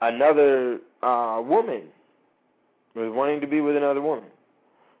another woman, with wanting to be with another woman.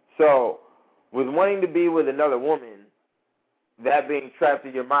 So, with wanting to be with another woman, that being trapped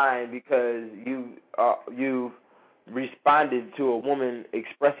in your mind because you've responded to a woman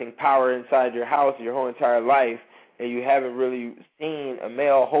expressing power inside your house your whole entire life, and you haven't really seen a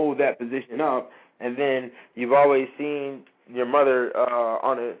male hold that position up, and then you've always seen your mother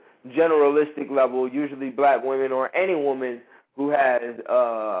on a generalistic level, usually black women or any woman who has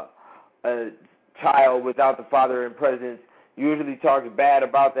a child without the father in presence, usually talks bad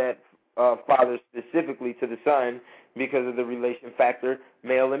about that father specifically to the son because of the relation factor,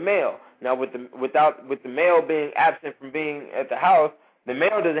 male and male. Now, with the male being absent from being at the house, the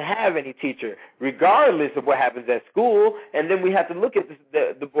male doesn't have any teacher, regardless of what happens at school. And then we have to look at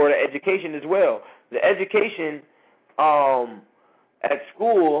the Board of Education as well. The education at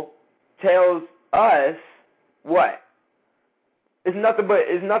school tells us what? It's nothing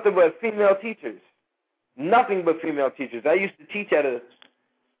but female teachers. Nothing but female teachers. I used to teach at a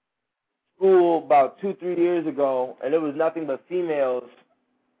school about 2-3 years ago, and it was nothing but females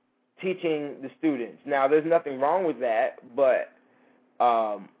teaching the students. Now, there's nothing wrong with that, but,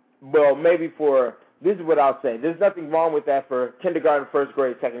 this is what I'll say. There's nothing wrong with that for kindergarten, first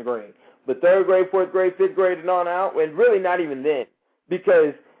grade, second grade. But third grade, fourth grade, fifth grade, and on out, and really not even then.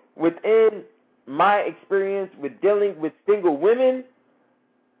 Because within my experience with dealing with single women,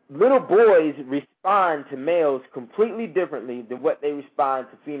 little boys respond to males completely differently than what they respond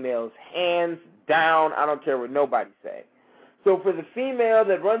to females, hands down. I don't care what nobody say. So for the female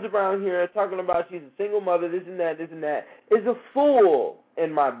that runs around here talking about she's a single mother, this and that, is a fool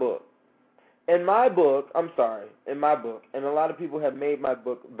in my book. in my book, and a lot of people have made my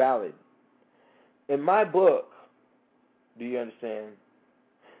book valid. In my book, do you understand?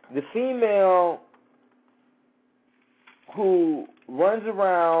 The female who runs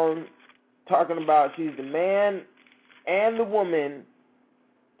around talking about she's the man and the woman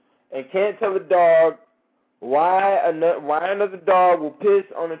and can't tell a dog why another dog will piss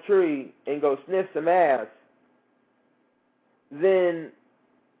on a tree and go sniff some ass, then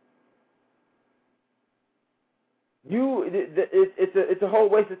it's a whole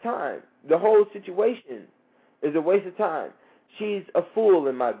waste of time. The whole situation is a waste of time. She's a fool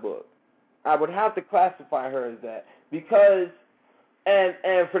in my book. I would have to classify her as that because,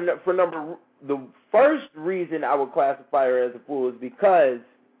 the first reason I would classify her as a fool is because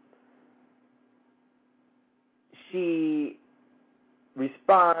she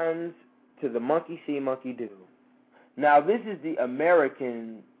responds to the monkey see, monkey do. Now, this is the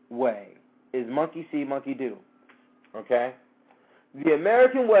American way, is monkey see, monkey do. Okay? The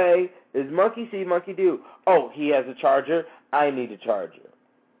American way is monkey see, monkey do. Oh, he has a charger, I need a charger.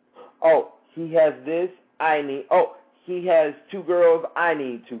 Oh, he has this, he has 2 girls, I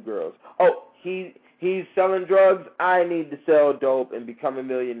need 2 girls. Oh, he's selling drugs, I need to sell dope and become a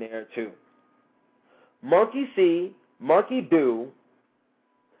millionaire too. Monkey see, monkey do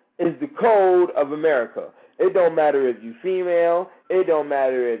is the code of America. It don't matter if you female, it don't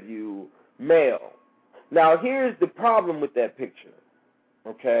matter if you male. Now, here's the problem with that picture,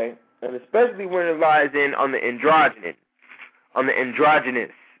 okay? And especially when it lies in on the androgynous,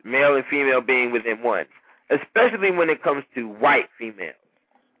 male and female being within one, especially when it comes to white females.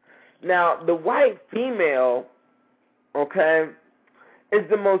 Now, the white female, okay, is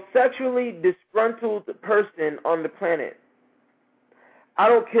the most sexually disgruntled person on the planet. I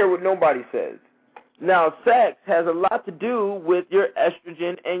don't care what nobody says. Now, sex has a lot to do with your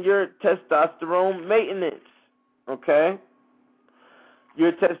estrogen and your testosterone maintenance, okay?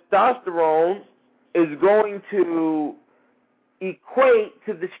 Your testosterone is going to equate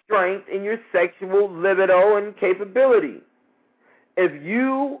to the strength in your sexual libido and capability. If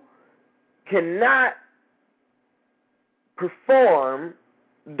you cannot perform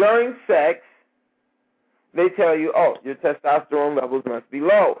during sex, they tell you, oh, your testosterone levels must be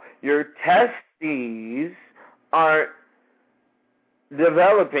low. Your testes aren't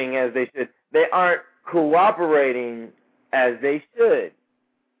developing as they should. They aren't cooperating as they should.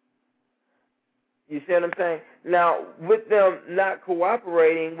 You see what I'm saying? Now, with them not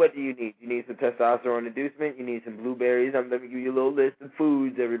cooperating, what do you need? You need some testosterone inducement. You need some blueberries. Let me give you a little list of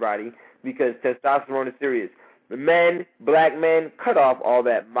foods, everybody, because testosterone is serious. Men, black men, cut off all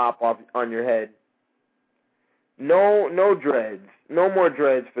that mop off on your head. No dreads. No more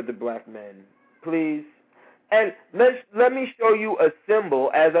dreads for the black men, please. And let me show you a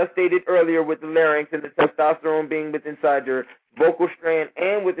symbol, as I stated earlier, with the larynx and the testosterone being within inside your vocal strand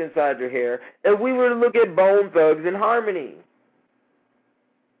and within inside your hair. If we were to look at Bone Thugs in Harmony,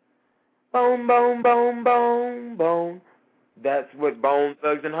 bone, bone, bone, bone, bone. That's what Bone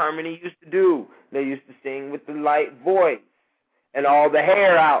Thugs in Harmony used to do. They used to sing with the light voice and all the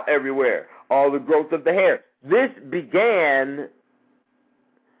hair out everywhere, all the growth of the hair. This began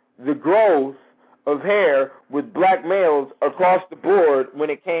the growth of hair with black males across the board when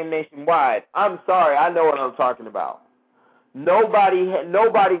it came nationwide. I'm sorry, I know what I'm talking about. Nobody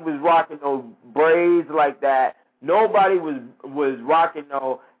was rocking no braids like that. Nobody was rocking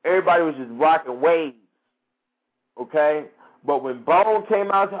everybody was just rocking waves. Okay? But when Bone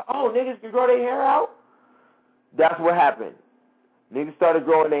came out and said, oh, niggas can grow their hair out, that's what happened. Niggas started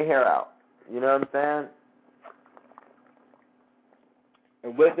growing their hair out. You know what I'm saying?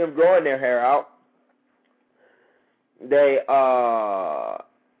 And with them growing their hair out, they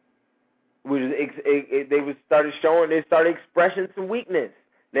started expressing some weakness.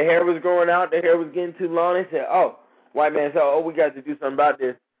 The hair was growing out, the hair was getting too long. They said, oh, white man said, oh, we got to do something about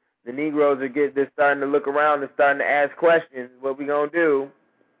this. The Negroes they're starting to look around and starting to ask questions, what we gonna do?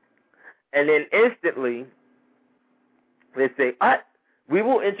 And then instantly they say, we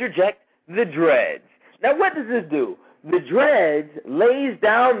will interject the dreads. Now what does this do? The dreads lays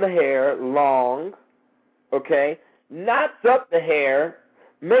down the hair long, okay, knots up the hair,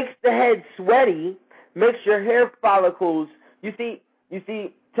 makes the head sweaty, makes your hair follicles. You see,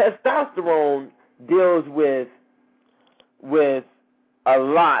 testosterone deals with a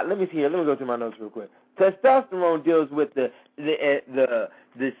lot. Let me see here. Let me go through my notes real quick. Testosterone deals with it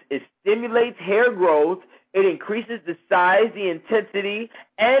stimulates hair growth. It increases the size, the intensity,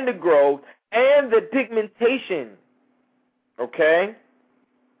 and the growth, and the pigmentation. Okay?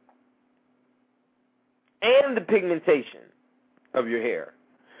 And the pigmentation of your hair.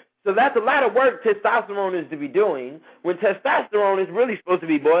 So that's a lot of work testosterone is to be doing when testosterone is really supposed to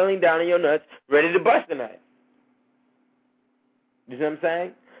be boiling down in your nuts, ready to bust a nut. You see what I'm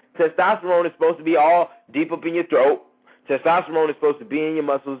saying? Testosterone is supposed to be all deep up in your throat. Testosterone is supposed to be in your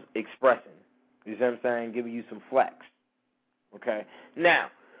muscles expressing. You see what I'm saying? Giving you some flex. Okay? Now,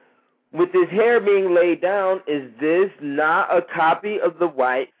 with this hair being laid down, is this not a copy of the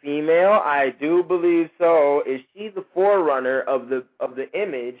white female? I do believe so. Is she the forerunner of the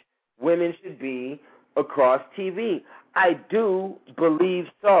image women should be across TV? I do believe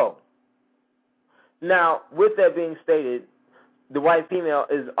so. Now, with that being stated, the white female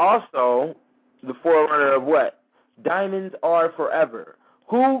is also the forerunner of what? Diamonds Are Forever.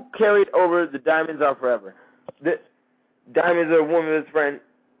 Who carried over the Diamonds Are Forever? The Diamonds Are a Woman's Friend.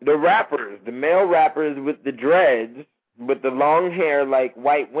 The rappers, the male rappers with the dreads, with the long hair like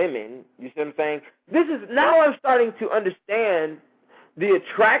white women. You see what I'm saying? This is, now I'm starting to understand the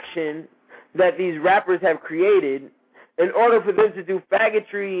attraction that these rappers have created in order for them to do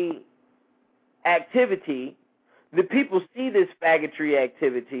faggotry activity. The people see this faggotry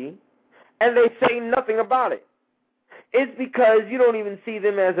activity, and they say nothing about it. It's because you don't even see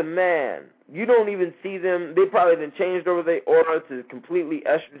them as a man. You don't even see them. They probably done changed over their aura to completely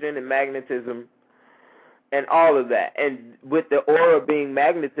estrogen and magnetism and all of that. And with the aura being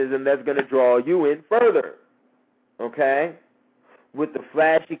magnetism, that's going to draw you in further, okay? With the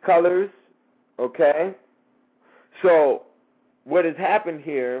flashy colors, okay? So what has happened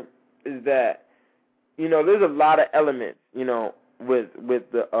here is that, you know, there's a lot of elements, you know, with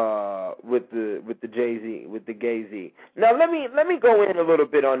the Jay-Z, with the Gay-Z. Now let me go in a little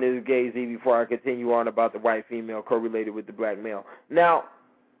bit on this Gay-Z before I continue on about the white female correlated with the black male. Now,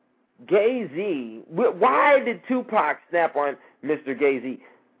 Gay-Z, why did Tupac snap on Mr. Gay-Z?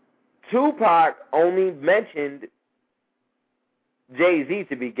 Tupac only mentioned Jay-Z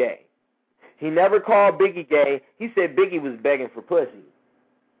to be gay. He never called Biggie gay. He said Biggie was begging for pussy.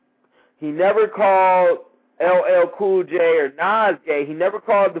 He never called LL Cool J or Nas gay. He never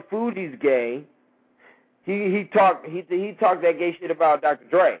called the Fugees gay. He talked that gay shit about Dr.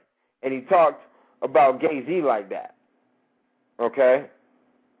 Dre, and he talked about Gay-Z like that. Okay?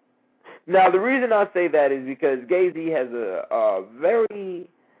 Now, the reason I say that is because Gay-Z has a very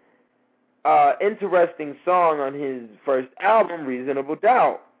interesting song on his first album, Reasonable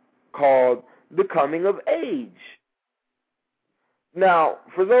Doubt, called The Coming of Age. Now,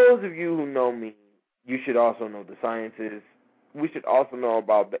 for those of you who know me, you should also know the sciences. We should also know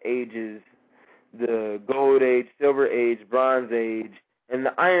about the ages, the Gold Age, Silver Age, Bronze Age, and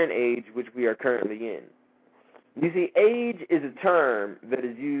the Iron Age, which we are currently in. You see, age is a term that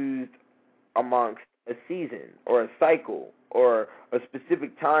is used amongst a season or a cycle or a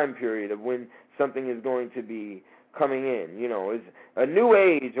specific time period of when something is going to be coming in. You know, it's a new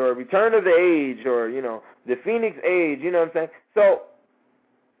age or a return of the age or, you know, the Phoenix Age, you know what I'm saying? So,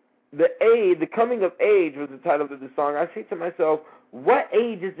 the coming of age was the title of the song. I say to myself, what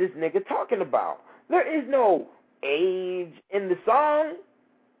age is this nigga talking about? There is no age in the song.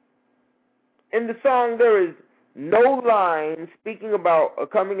 In the song, there is no line speaking about a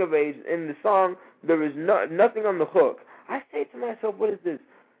coming of age. In the song, there is nothing on the hook. I say to myself, what is this?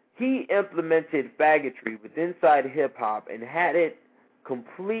 He implemented faggotry with inside hip-hop and had it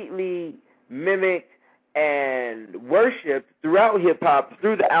completely mimicked and worshipped throughout hip-hop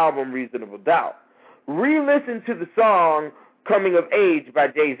through the album Reasonable Doubt. Re-listen to the song Coming of Age by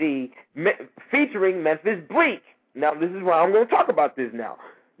Jay-Z featuring Memphis Bleak. Now, this is why I'm going to talk about this now.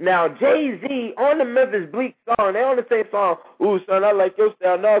 Now, Jay-Z on the Memphis Bleak song, they on the same song, ooh, son, I like your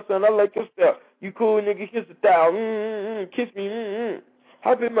style. No, son, I like your style. You cool, nigga, kiss the style. Kiss me,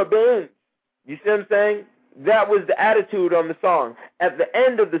 hop in my Benz. You see what I'm saying? That was the attitude on the song. At the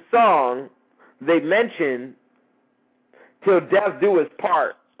end of the song, they mention till death do us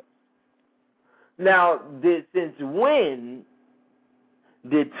part. Now, since when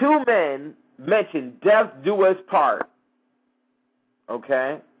did two men mention death do us part?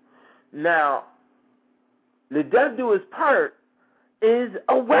 Okay? Now, the death do us part is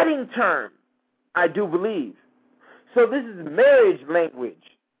a wedding term, I do believe. So this is marriage language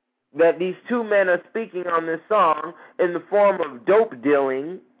that these two men are speaking on this song in the form of dope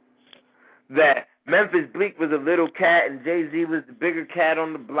dealing, that Memphis Bleak was a little cat and Jay-Z was the bigger cat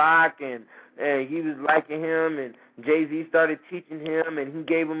on the block, and he was liking him, and Jay-Z started teaching him, and he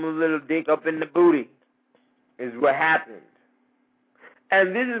gave him a little dick up in the booty, is what happened.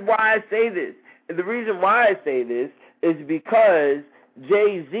 And this is why I say this. And the reason why I say this is because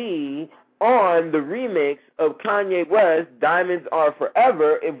Jay-Z, on the remix of Kanye West, Diamonds Are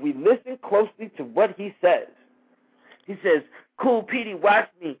Forever, if we listen closely to what he says, cool Petey, watch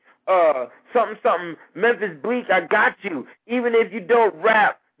me. something, Memphis Bleak, I got you. Even if you don't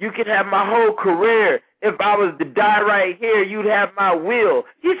rap, you can have my whole career. If I was to die right here, you'd have my will.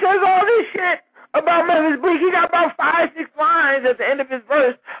 He says all this shit about Memphis Bleak. He got about 5-6 lines at the end of his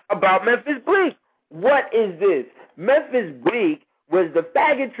verse about Memphis Bleak. What is this? Memphis Bleak was the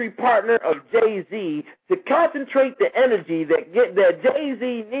faggotry partner of Jay-Z to concentrate the energy that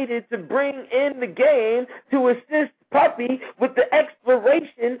Jay-Z needed to bring in the game to assist Puffy with the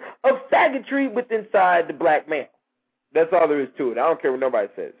exploration of faggotry within inside the black male. That's all there is to it. I don't care what nobody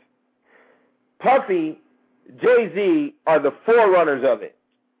says. Puffy, Jay-Z are the forerunners of it.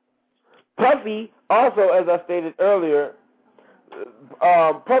 Puffy, also, as I stated earlier,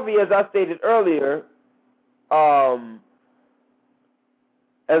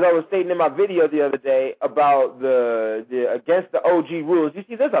 as I was stating in my video the other day about the against the OG rules, you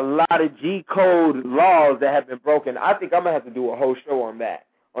see, there's a lot of G-code laws that have been broken. I think I'm going to have to do a whole show on that,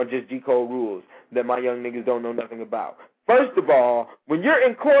 on just G-code rules that my young niggas don't know nothing about. First of all, when you're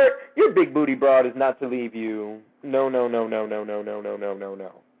in court, your big booty broad is not to leave you. No.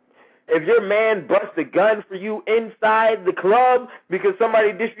 If your man busts a gun for you inside the club because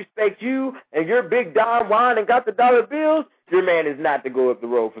somebody disrespects you and you're big Don Juan and got the dollar bills, your man is not to go up the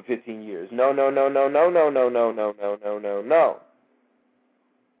road for 15 years. No.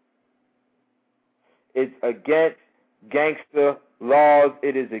 It's against gangster laws.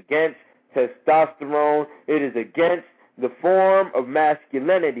 It is against testosterone. It is against the form of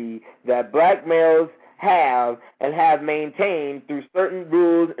masculinity that black males have and have maintained through certain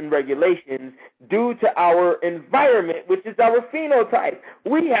rules and regulations due to our environment, which is our phenotype.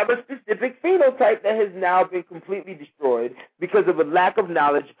 We have a specific phenotype that has now been completely destroyed because of a lack of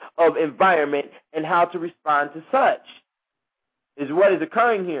knowledge of environment and how to respond to such, is what is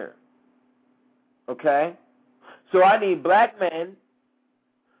occurring here. Okay? So I need black men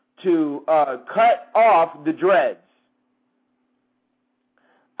to cut off the dreads.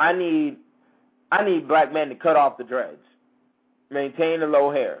 I need black men to cut off the dreads, maintain the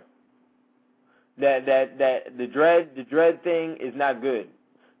low hair. That the dread thing is not good.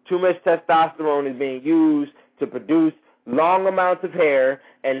 Too much testosterone is being used to produce long amounts of hair,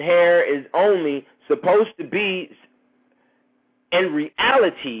 and hair is only supposed to be, in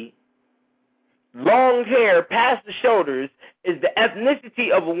reality, long hair past the shoulders is the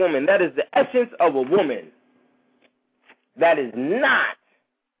ethnicity of a woman. That is the essence of a woman. That is not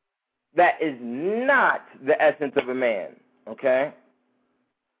the essence of a man, okay?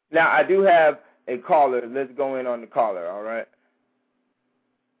 Now, I do have a caller. Let's go in on the caller, all right?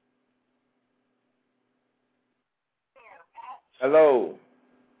 Hello.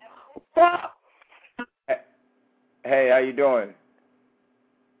 Hey, how you doing?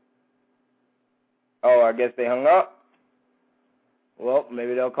 Oh, I guess they hung up? Well,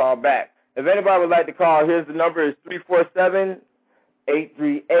 maybe they'll call back. If anybody would like to call, here's the number. It's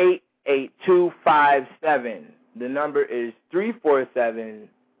 347-838-8257. The number is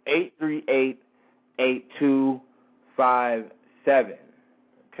 347-838-8257.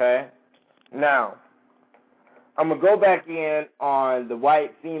 Okay? Now, I'm going to go back in on the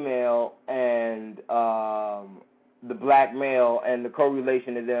white female and the black male and the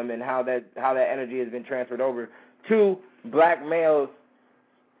correlation of them and how that energy has been transferred over to black males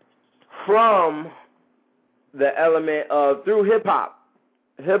from the element of through hip-hop.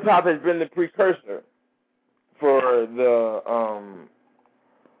 Hip-hop has been the precursor for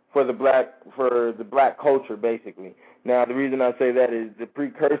the black culture, basically. Now, the reason I say that is the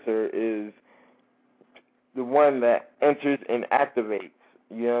precursor is the one that enters and activates.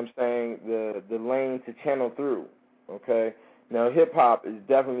 You know what I'm saying? The lane to channel through. Okay. Now, hip hop is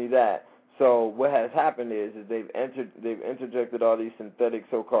definitely that. So what has happened is they've interjected all these synthetic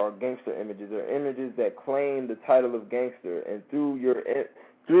so-called gangster images, or images that claim the title of gangster, and through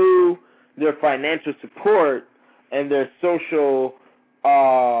their financial support and their social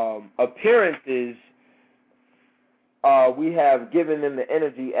appearances, we have given them the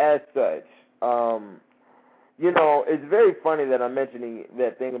energy as such. You know, it's very funny that I'm mentioning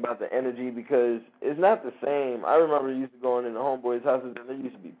that thing about the energy because it's not the same. I remember used to going into homeboys' houses and there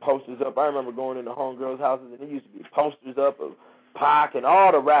used to be posters up. I remember going into homegirls' houses and there used to be posters up of Pac and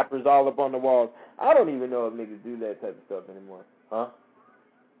all the rappers all up on the walls. I don't even know if niggas do that type of stuff anymore. Huh?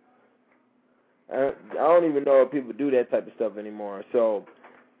 I don't even know if people do that type of stuff anymore. So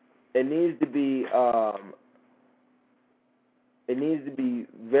it needs to be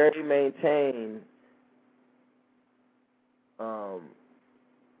very maintained.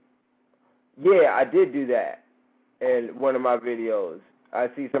 Yeah, I did do that in one of my videos. I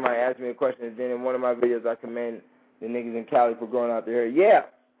see somebody ask me a question, and then in one of my videos I commend the niggas in Cali for growing out their hair. Yeah,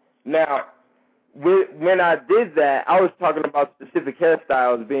 Now, when I did that, I was talking about specific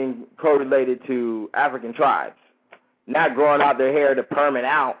hairstyles being correlated to African tribes, not growing out their hair to perm it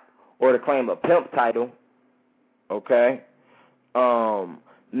out or to claim a pimp title. Okay.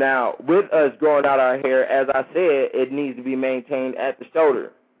 Now, with us growing out our hair, as I said, it needs to be maintained at the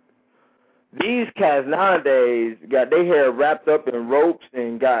shoulder. These cats nowadays got their hair wrapped up in ropes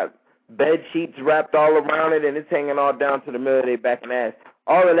and got bed sheets wrapped all around it, and it's hanging all down to the middle of their back and ass.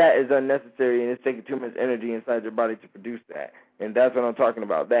 All of that is unnecessary, and it's taking too much energy inside your body to produce that. And that's what I'm talking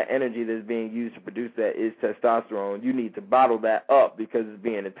about. That energy that's being used to produce that is testosterone. You need to bottle that up because it's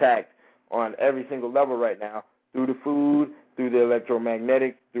being attacked on every single level right now, through the food, through the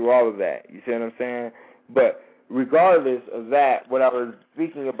electromagnetics, through all of that. You see what I'm saying? But regardless of that, what I was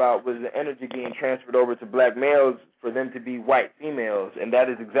speaking about was the energy being transferred over to black males for them to be white females, and that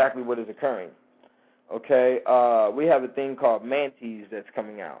is exactly what is occurring. Okay? We have a thing called mantis that's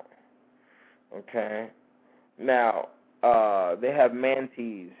coming out. Okay? Now, they have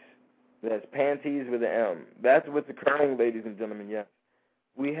mantis. That's panties with an M. That's what's occurring, ladies and gentlemen, yes.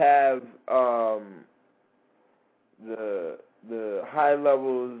 We have the high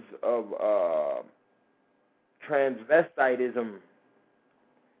levels of transvestitism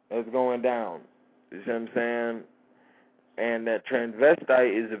that's going down. You see what I'm saying? And that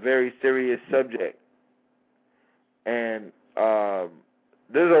transvestite is a very serious subject. And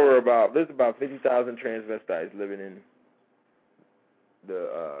there's about 50,000 transvestites living in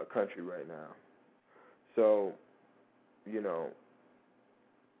the country right now. So, you know,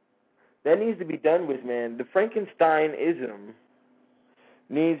 that needs to be done with, man. The Frankensteinism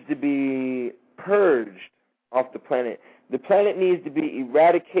needs to be purged off the planet. The planet needs to be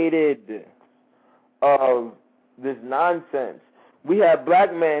eradicated of this nonsense. We have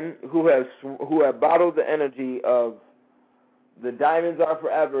black men who have bottled the energy of the diamonds are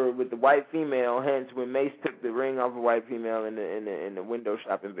forever with the white female. Hence, when Mace took the ring off a white female in the window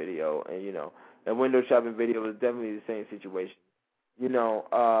shopping video, and you know that window shopping video was definitely the same situation. You know,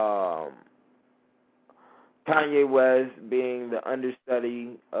 Kanye West being the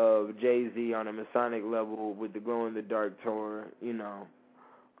understudy of Jay-Z on a Masonic level with the Glow in the Dark tour, you know.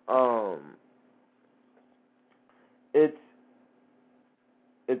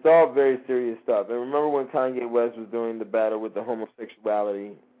 It's all very serious stuff. And remember when Kanye West was doing the battle with the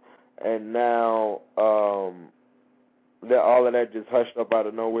homosexuality, and now that all of that just hushed up out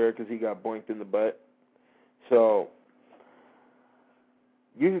of nowhere because he got boinked in the butt. So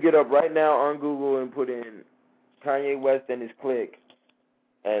you can get up right now on Google and put in Kanye West and his clique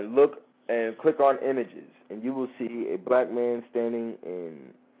and look and click on images, and you will see a black man standing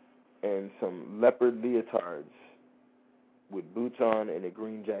in some leopard leotards with boots on and a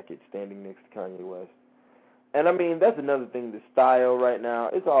green jacket standing next to Kanye West. And I mean, that's another thing, the style right now,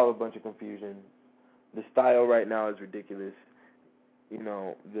 it's all a bunch of confusion. The style right now is ridiculous. You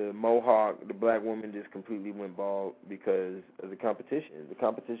know, the mohawk, the black woman just completely went bald because of the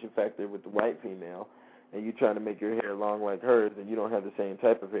competition factor with the white female, and you trying to make your hair long like hers, and you don't have the same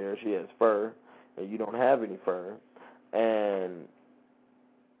type of hair. She has fur, and you don't have any fur. And,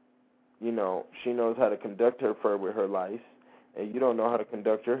 you know, she knows how to conduct her fur with her lice, and you don't know how to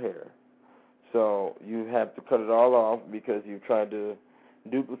conduct your hair. So you have to cut it all off because you tried to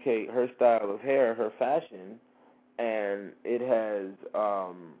duplicate her style of hair, her fashion, and it has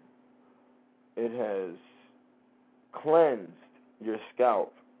cleansed your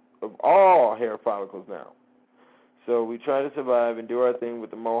scalp of all hair follicles now. So we try to survive and do our thing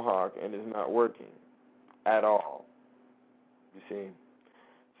with the mohawk, and it's not working at all. You see?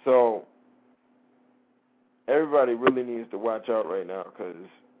 So everybody really needs to watch out right now because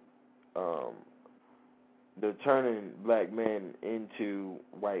they're turning black men into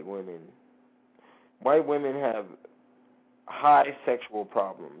white women. White women have high sexual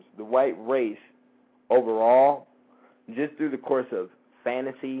problems. The white race overall, just through the course of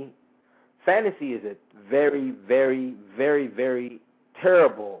fantasy is a very, very, very, very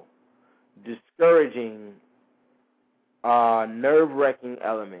terrible, discouraging, nerve-wracking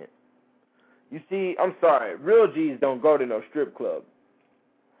element. You see, I'm sorry, real G's don't go to no strip club.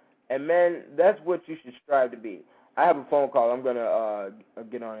 And, man, that's what you should strive to be. I have a phone call. I'm going to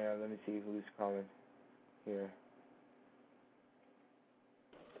get on here. Let me see who's calling here.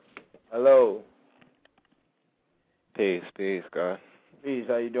 Hello. Peace, God. Peace,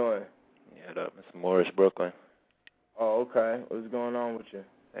 how you doing? Yeah, up, Mr. Morris, Brooklyn. Oh, okay. What's going on with you?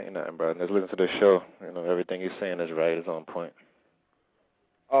 Ain't nothing, bro. Just listen to the show. You know, everything you're saying is right. It's on point.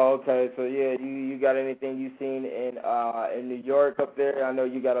 Oh, okay. So yeah, you got anything you seen in New York up there? I know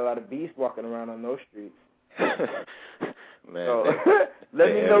you got a lot of beasts walking around on those streets. Man, So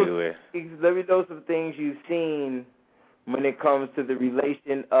let me know some things you've seen when it comes to the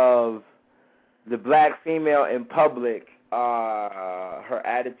relation of the black female in public, her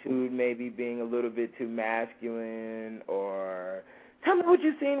attitude maybe being a little bit too masculine, or tell me what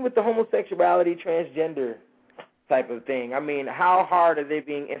you've seen with the homosexuality, transgender type of thing. I mean, how hard are they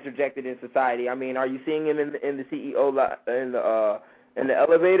being interjected in society? I mean, are you seeing them in the CEO in the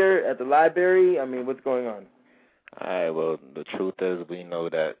elevator at the library? I mean, what's going on? All right, well, the truth is we know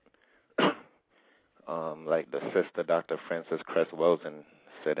that, like the sister Dr. Frances Cress Welsing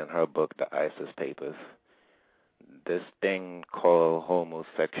said in her book, The ISIS Papers, this thing called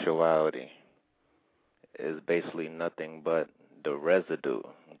homosexuality is basically nothing but the residue,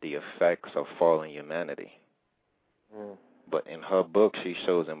 the effects of fallen humanity. Mm. But in her book, she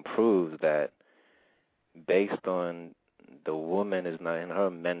shows and proves that based on the woman is not in her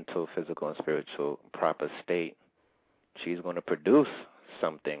mental, physical, and spiritual proper state, she's going to produce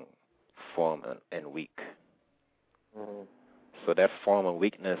something form and weak. Mm-hmm. So that form of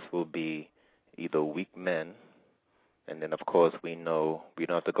weakness will be either weak men, and then of course we know we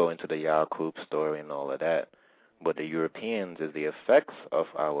don't have to go into the Yakub story and all of that, but the Europeans is the effects of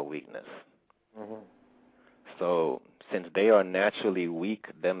our weakness. Mm-hmm. So since they are naturally weak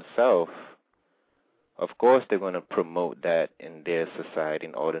themselves, of course they're going to promote that in their society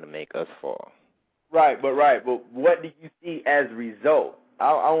in order to make us fall. Right, but what do you see as a result?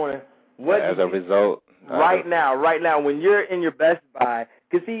 I want to. What as a result? Right now, when you're in your Best Buy,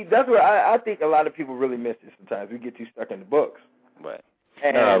 because see, that's what I think a lot of people really miss it sometimes. We get too stuck in the books. Right.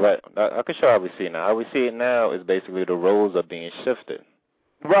 Right. I can show how we see it now. How we see it now is basically the roles are being shifted.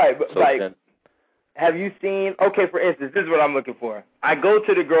 Right, but have you seen, okay, for instance, this is what I'm looking for. I go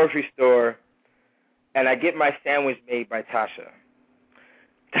to the grocery store, and I get my sandwich made by Tasha.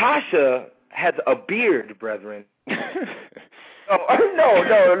 Tasha has a beard, brethren. No.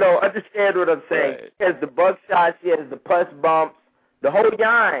 Understand what I'm saying. Right. She has the buckshot. She has the pus bumps, the whole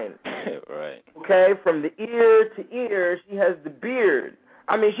yarn. Right. Okay, from the ear to ear, she has the beard.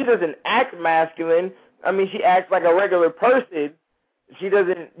 I mean, she doesn't act masculine. I mean, she acts like a regular person. She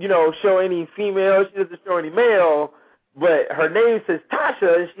doesn't, show any female. She doesn't show any male. But her name says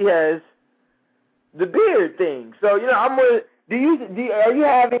Tasha, and she has the beard thing. So, I'm with. Are you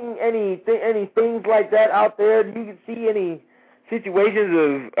having any things like that out there? Do you see any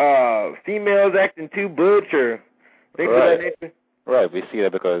situations of females acting too butch or things of that nature? Right, we see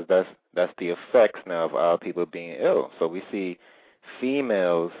that because that's the effects now of our people being ill. So we see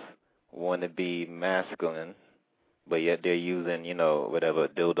females want to be masculine, but yet they're using, whatever,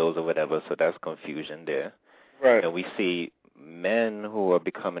 dildos or whatever, so that's confusion there. Right. And we see men who are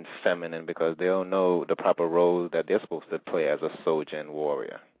becoming feminine because they don't know the proper role that they're supposed to play as a soldier and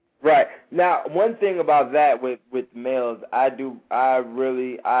warrior. Right. Now, one thing about that with males, I'm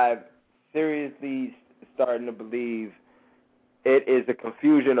seriously starting to believe it is a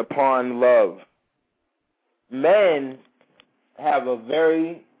confusion upon love. Men have a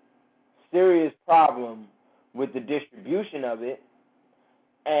very serious problem with the distribution of it,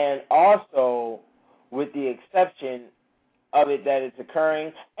 and also with the exception of it that it's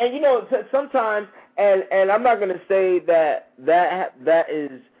occurring. And sometimes, and I'm not going to say that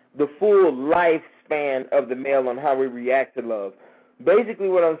is the full lifespan of the male on how we react to love. Basically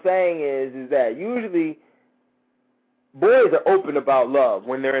what I'm saying is that usually boys are open about love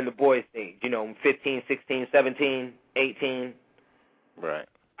when they're in the boy stage, 15, 16, 17, 18. Right.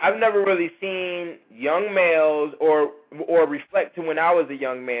 I've never really seen young males or reflect to when I was a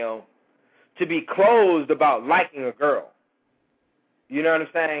young male to be closed about liking a girl. You know what I'm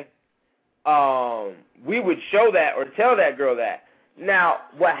saying? We would show that or tell that girl that. Now,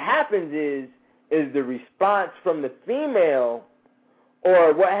 what happens is the response from the female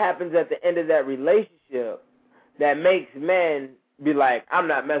or what happens at the end of that relationship that makes men be like, I'm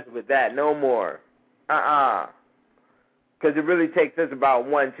not messing with that no more. Because it really takes us about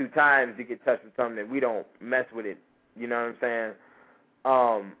 1-2 times to get touched with something that we don't mess with it. You know what I'm saying?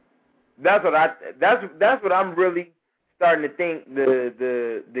 That's what I'm really starting to think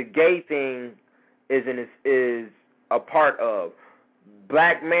the gay thing is a part of.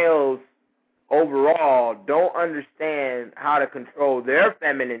 Black males overall don't understand how to control their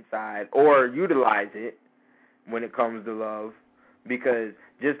feminine side or utilize it when it comes to love, because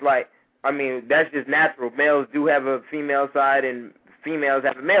that's just natural. Males do have a female side and females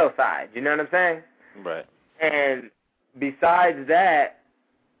have a male side. You know what I'm saying? Right. And besides that,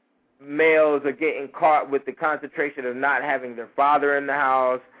 males are getting caught with the concentration of not having their father in the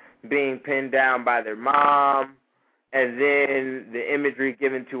house, being pinned down by their mom, and then the imagery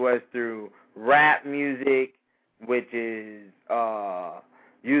given to us through rap music, which is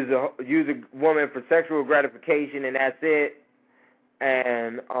use a woman for sexual gratification and that's it,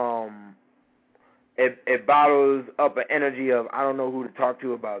 and it bottles up an energy of I don't know who to talk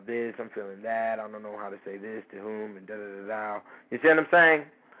to about this, I'm feeling that, I don't know how to say this to whom, and da-da-da-da. You see what I'm saying?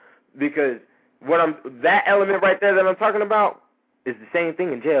 Because that element right there that I'm talking about is the same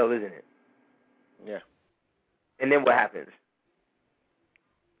thing in jail, isn't it? Yeah. And then what happens?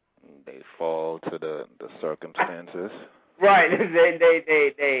 They fall to the circumstances. Right.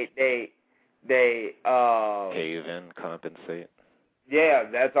 they cave in, compensate. Yeah,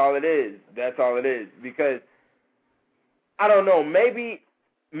 that's all it is. That's all it is. Because I don't know, maybe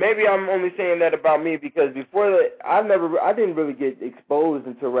I'm only saying that about me because before that I didn't really get exposed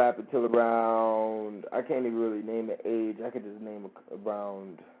into rap until around, I can't even really name the age. I could just name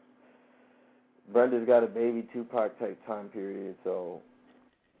around Brenda's Got a Baby, Tupac type time period. So,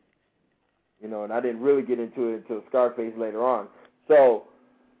 you know, and I didn't really get into it until Scarface later on. So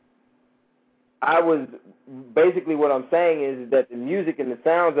I was basically what I'm saying is that the music and the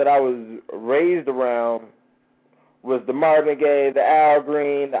sounds that I was raised around was the Marvin Gaye, the Al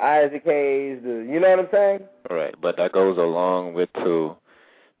Green, the Isaac Hayes, you know what I'm saying? Right, but that goes along with to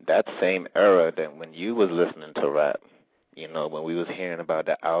that same era that when you was listening to rap, you know, when we was hearing about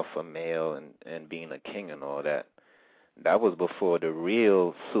the alpha male and being a king and all that, that was before the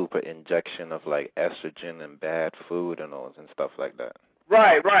real super injection of like estrogen and bad food and all and stuff like that.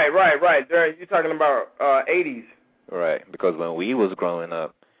 Right. You're talking about 80s. Right, because when we was growing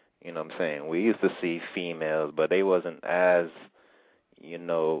up, you know what I'm saying, we used to see females, but they wasn't as, you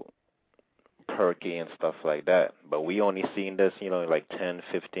know, perky and stuff like that. But we only seen this, you know, like 10,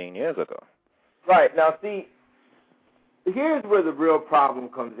 15 years ago. Right. Now, see, here's where the real problem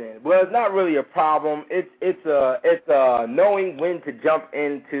comes in. Well, it's not really a problem. It's knowing when to jump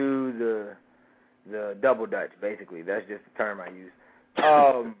into the double dutch, basically. That's just the term I use.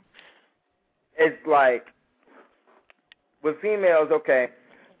 It's like with females, okay,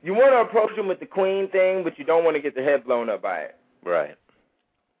 you want to approach them with the queen thing, but you don't want to get the head blown up by it. Right.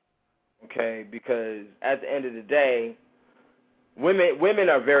 Okay, because at the end of the day, women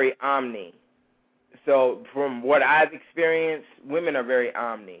are very omni. So from what I've experienced, women are very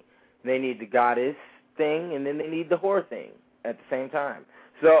omni. They need the goddess thing, and then they need the whore thing at the same time.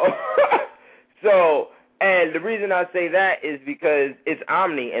 So, and the reason I say that is because it's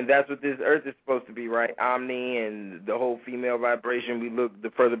omni, and that's what this earth is supposed to be, right? Omni and the whole female vibration. We look the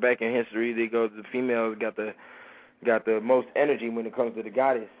further back in history, they go, the females got the most energy when it comes to the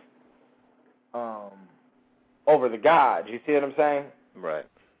goddess over the gods. You see what I'm saying? Right.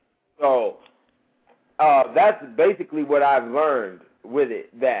 So that's basically what I've learned with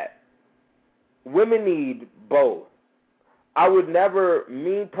it, that women need both. I would never,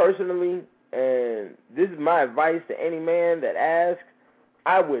 me personally, and this is my advice to any man that asks,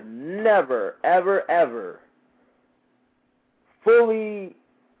 I would never, ever, ever fully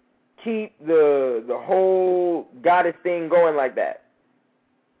keep the whole goddess thing going like that.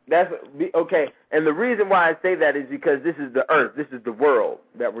 That's okay. And the reason why I say that is because this is the earth, this is the world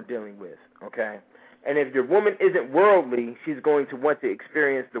that we're dealing with, okay? And if your woman isn't worldly, she's going to want to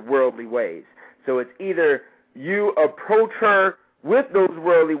experience the worldly ways. So it's either you approach her with those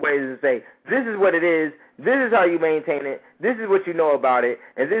worldly ways and say, this is what it is, this is how you maintain it, this is what you know about it,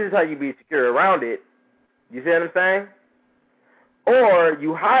 and this is how you be secure around it. You see what I'm saying? Or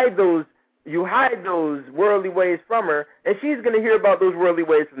you hide those worldly ways from her, and she's going to hear about those worldly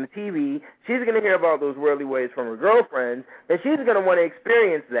ways from the TV, she's going to hear about those worldly ways from her girlfriends, and she's going to want to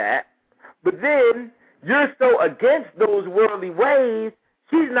experience that. But then you're so against those worldly ways,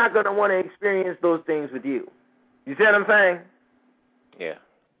 she's not going to want to experience those things with you. You see what I'm saying? Yeah.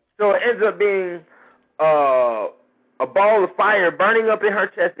 So it ends up being a ball of fire burning up in her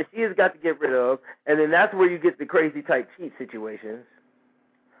chest that she has got to get rid of, and then that's where you get the crazy type cheat situations.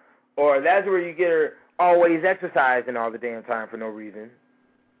 Or that's where you get her always exercising all the damn time for no reason.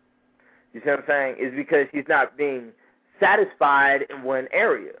 You see what I'm saying? It's because she's not being satisfied in one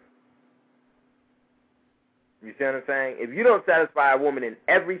area. You see what I'm saying? If you don't satisfy a woman in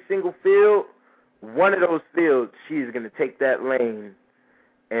every single field, one of those fields, she's going to take that lane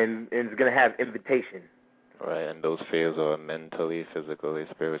and is going to have invitation. Right, and those fields are mentally, physically,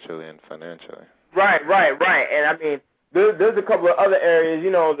 spiritually, and financially. Right. And I mean, there's a couple of other areas, you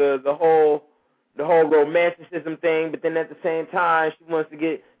know, the whole romanticism thing, but then at the same time, she wants to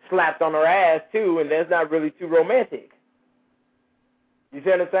get slapped on her ass too, and that's not really too romantic. You see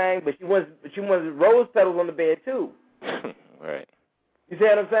what I'm saying? But she wants rose petals on the bed too. Right. You see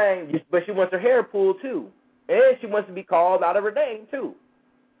what I'm saying? But she wants her hair pulled too, and she wants to be called out of her name too.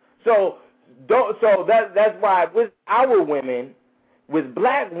 So So that's why with our women, with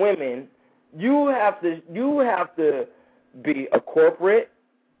black women, you have to be a corporate.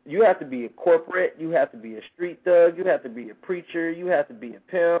 You have to be a corporate. You have to be a street thug. You have to be a preacher. You have to be a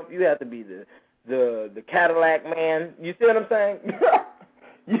pimp. You have to be the Cadillac man. You see what I'm saying?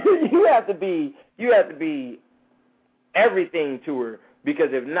 you have to be everything to her, because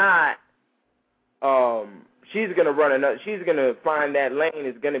if not, she's gonna she's gonna find that lane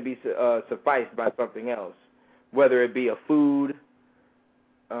is gonna be sufficed by something else, whether it be a food,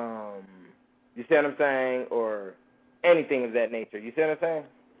 you see what I'm saying, or anything of that nature. You see what I'm saying?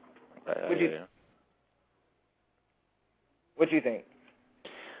 What do you think?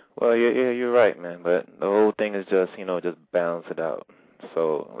 Well, you're right, man. But the whole thing is just balance it out.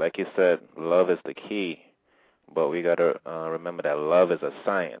 So, like you said, love is the key, but we gotta remember that love is a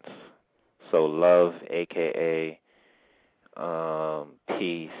science. So love, aka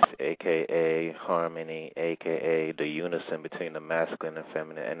peace, aka harmony, aka the unison between the masculine and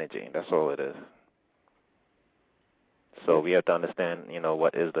feminine energy. That's all it is. So we have to understand,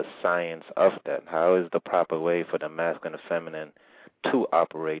 what is the science of that? How is the proper way for the masculine and feminine to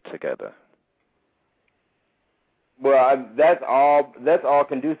operate together? Well, that's all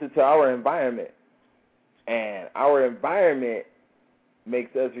conducive to our environment. And our environment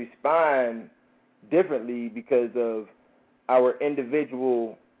makes us respond differently because of our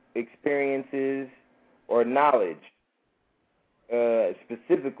individual experiences or knowledge,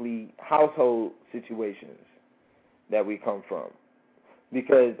 specifically household situations that we come from.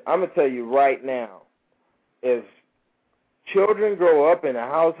 Because I'm going to tell you right now, if children grow up in a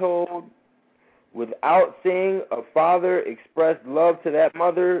household without seeing a father express love to that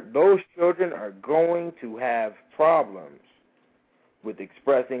mother, those children are going to have problems with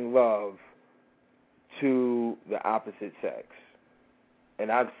expressing love to the opposite sex. And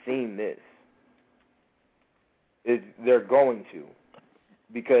I've seen this. They're going to,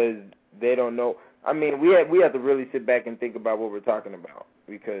 because they don't know. I mean, we have to really sit back and think about what we're talking about,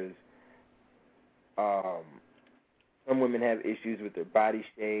 because some women have issues with their body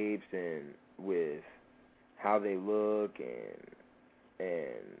shapes and with how they look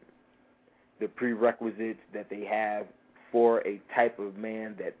and the prerequisites that they have for a type of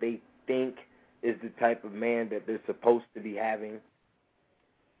man that they think is the type of man that they're supposed to be having.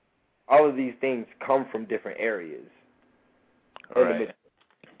 All of these things come from different areas. Right.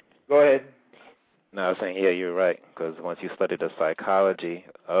 Go ahead. No, I was saying, yeah, you're right, because once you study the psychology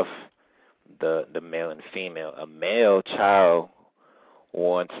of the male and female, a male child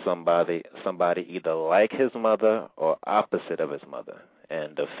wants somebody either like his mother or opposite of his mother,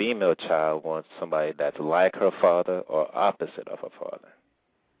 and the female child wants somebody that's like her father or opposite of her father.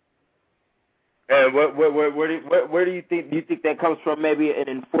 And where do you think? Do you think that comes from? Maybe an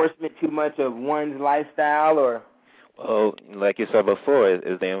enforcement too much of one's lifestyle, or? Well, like you said before,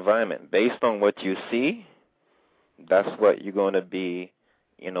 is the environment. Based on what you see, that's what you're going to be,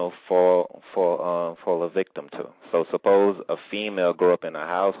 fall a victim to. So suppose a female grew up in a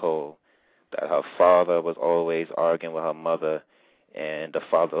household that her father was always arguing with her mother, and the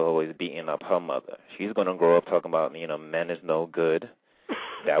father was always beating up her mother. She's going to grow up talking about, men is no good.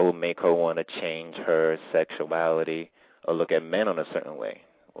 That will make her want to change her sexuality or look at men in a certain way.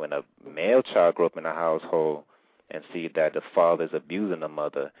 When a male child grew up in a household and see that the father is abusing the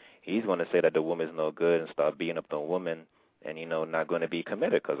mother, he's going to say that the woman is no good and start beating up the woman and, not going to be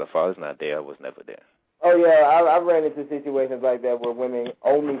committed because the father's not there, was never there. Oh, yeah, I've ran into situations like that where women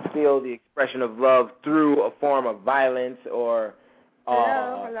only feel the expression of love through a form of violence or...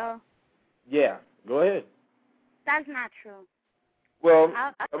 Hello. Yeah, go ahead. That's not true. Well,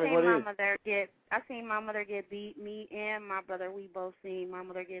 I seen my mother get beat. Me and my brother, we both seen my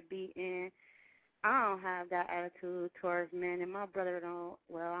mother get beat, and I don't have that attitude towards men, and my brother don't.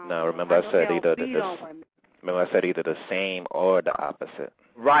 Well, I don't know. Remember I said either the same or the opposite.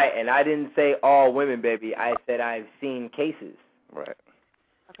 Right, and I didn't say all women, baby. I said I've seen cases. Right.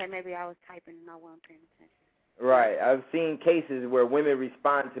 Okay, maybe I was typing and I wasn't paying attention. Right, I've seen cases where women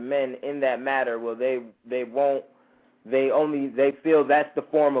respond to men in that matter. Well, they feel that's the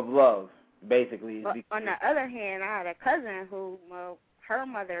form of love, basically. But on the other hand, I had a cousin who, her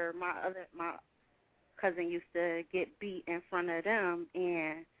mother, my cousin used to get beat in front of them,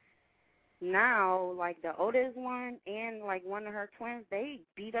 and now, like, the oldest one and, like, one of her twins, they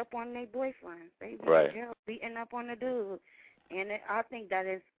beat up on their boyfriends. They be in jail beating up on the dude. And I think that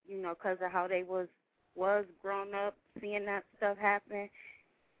is, because of how they was grown up, seeing that stuff happen,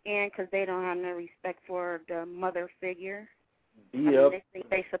 and because they don't have no respect for the mother figure. They think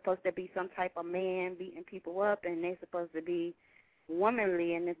they're supposed to be some type of man beating people up, and they're supposed to be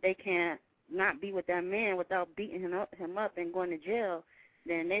womanly, and if they can't not be with that man without beating him up and going to jail,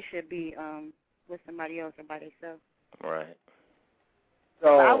 then they should be with somebody else or by themselves. Right.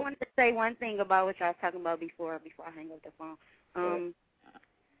 So but I wanted to say one thing about what y'all was talking about before I hang up the phone.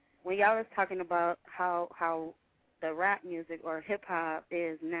 When y'all was talking about how the rap music or hip-hop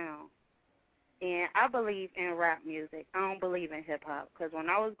is now, and I believe in rap music. I don't believe in hip-hop because when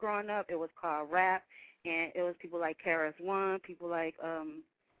I was growing up, it was called rap, and it was people like KRS-One, people like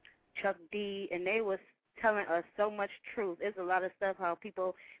Chuck D, and they was telling us so much truth. There's a lot of stuff how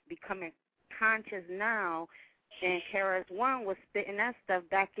people becoming conscious now, and KRS-One was spitting that stuff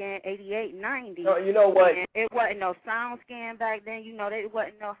back in 88, 90. no, you know what? And it wasn't no sound scan back then. You know, they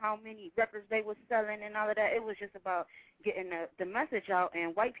wasn't know how many records they was selling and all of that. It was just about getting the message out,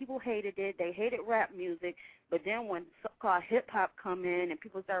 and white people hated it. They hated rap music. But then when so-called hip-hop come in and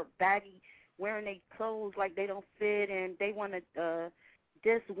people start baggy, wearing their clothes like they don't fit, and they want to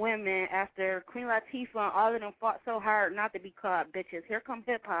diss women after Queen Latifah and all of them fought so hard not to be called bitches. Here come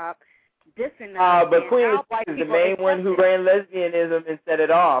hip-hop dissing them. But Queen is the main one who ran lesbianism and set it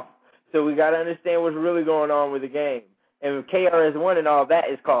off. So we got to understand what's really going on with the game. And KRS-One and all that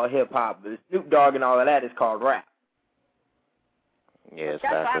is called hip-hop. But Snoop Dogg and all of that is called rap. Yes,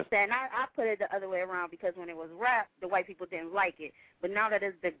 that's what I'm saying. I put it the other way around because when it was rap, the white people didn't like it. But now that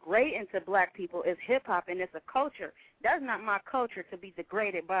it's degrading to black people, it's hip-hop and it's a culture. That's not my culture to be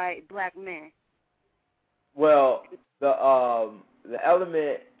degraded by black men. Well, the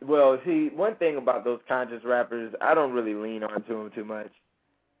element, well, see, one thing about those conscious rappers, I don't really lean on to them too much.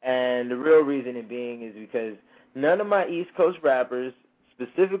 And the real reason being is because none of my East Coast rappers,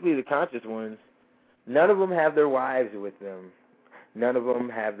 specifically the conscious ones, none of them have their wives with them. None of them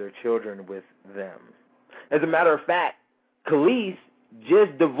have their children with them. As a matter of fact, Khalees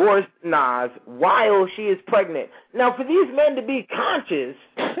just divorced Nas while she is pregnant. Now, for these men to be conscious,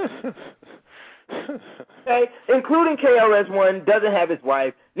 okay, including KRS-One, doesn't have his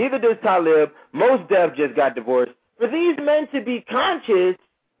wife, neither does Talib, Mos Def just got divorced. For these men to be conscious,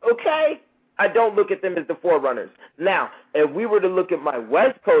 okay, I don't look at them as the forerunners. Now, if we were to look at my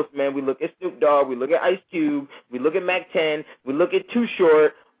West Coast men, we look at Snoop Dogg, we look at Ice Cube, we look at Mac 10, we look at Too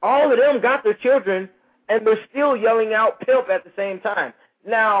Short, all of them got their children, and they're still yelling out pimp at the same time.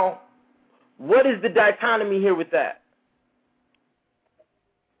 Now, what is the dichotomy here with that?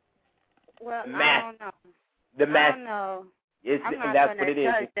 Well, I don't know. I don't know. I'm not that's going what to it is.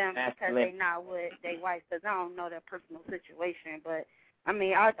 judge them because they're not with their wife, because I don't know their personal situation. But, I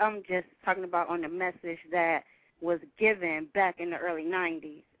mean, I'm just talking about on the message that was given back in the early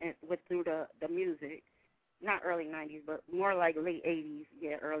 90s and through the music. Not early 90s, but more like late 80s,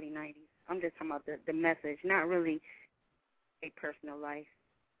 yeah, early 90s. I'm just talking about the message, not really a personal life.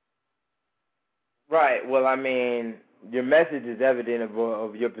 Right. Well, I mean, your message is evident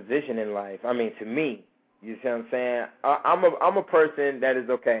of your position in life. I mean, to me, you see what I'm saying? I'm a person that is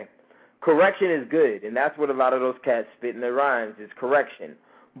okay. Correction is good, and that's what a lot of those cats spit in their rhymes is correction.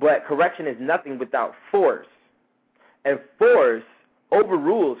 But correction is nothing without force, and force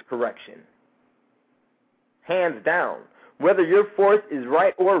overrules correction, hands down. Whether your force is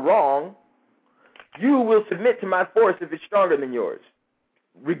right or wrong, you will submit to my force if it's stronger than yours,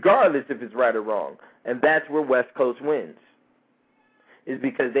 regardless if it's right or wrong. And that's where West Coast wins, is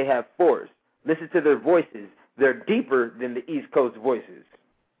because they have force. Listen to their voices. They're deeper than the East Coast voices.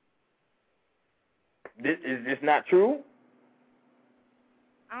 Is this not true?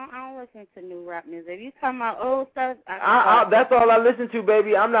 I don't listen to new rap music. You talking about old stuff? That's all I listen to,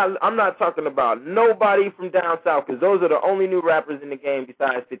 baby. I'm not talking about nobody from down south, because those are the only new rappers in the game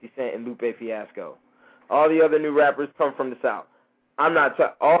besides 50 Cent and Lupe Fiasco. All the other new rappers come from the south.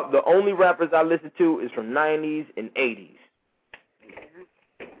 The only rappers I listen to is from 90s and 80s.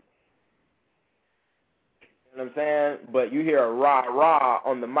 You know what I'm saying? But you hear a rah-rah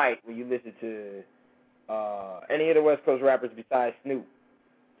on the mic when you listen to any of the West Coast rappers besides Snoop.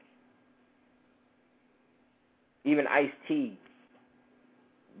 Even Ice-T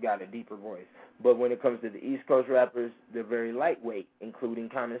got a deeper voice. But when it comes to the East Coast rappers, they're very lightweight, including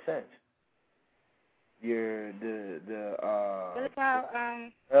Common Sense. What about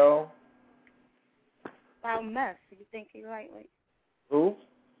about Meth? Do you think he's lightweight? Who?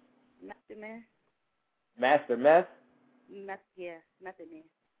 Method Man. Master Meth? Yeah, Method Man.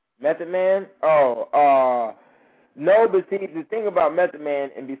 Method Man? No, but see, the thing about Method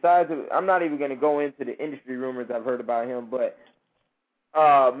Man, and besides, I'm not even going to go into the industry rumors I've heard about him, but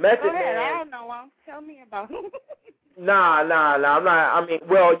Method Man. I don't know. Tell me about him. Nah, I'm not. I mean,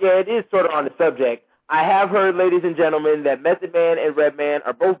 well, yeah, it is sort of on the subject. I have heard, ladies and gentlemen, that Method Man and Redman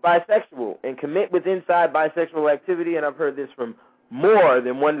are both bisexual and commit with inside bisexual activity, and I've heard this from more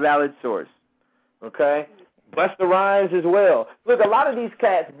than one valid source. Okay? Busta Rhymes as well. Look, a lot of these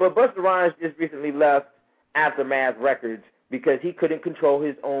cats, but Busta Rhymes just recently left Aftermath Records because he couldn't control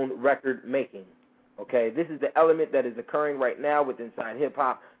his own record making. Okay? This is the element that is occurring right now with inside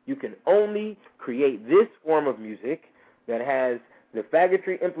hip-hop. You can only create this form of music that has the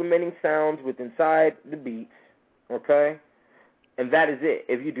faggotry implementing sounds with inside the beats, okay? And that is it.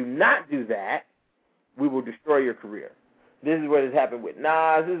 If you do not do that, we will destroy your career. This is what has happened with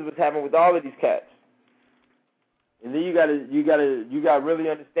Nas. This is what's happened with all of these cats. And then you gotta really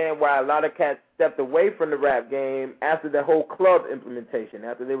understand why a lot of cats stepped away from the rap game after the whole club implementation,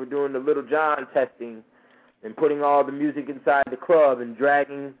 after they were doing the Little John testing and putting all the music inside the club and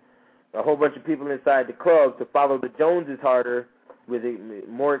dragging a whole bunch of people inside the club to follow the Joneses harder with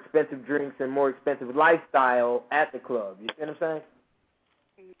more expensive drinks and more expensive lifestyle at the club. You see what I'm saying?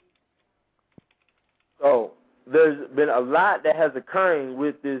 So there's been a lot that has occurring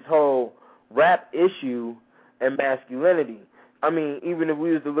with this whole rap issue and masculinity. I mean, even if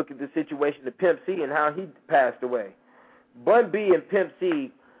we was to look at the situation of Pimp C and how he passed away. Bun B and Pimp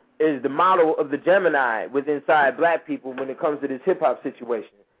C is the model of the Gemini with inside black people when it comes to this hip-hop situation.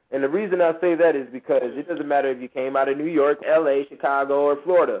 And the reason I say that is because it doesn't matter if you came out of New York, L.A., Chicago, or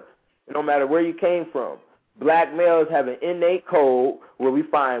Florida. It don't matter where you came from. Black males have an innate code where we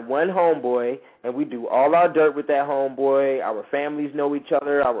find one homeboy and we do all our dirt with that homeboy. Our families know each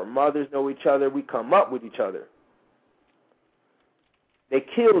other. Our mothers know each other. We come up with each other. They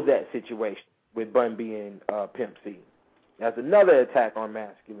killed that situation with Bun B and Pimp C. That's another attack on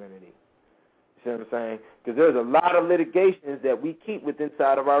masculinity. You see what I'm saying? Because there's a lot of litigations that we keep within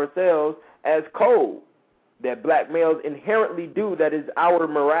inside of ourselves as code that black males inherently do that is our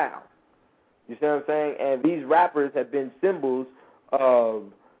morale. You see what I'm saying? And these rappers have been symbols of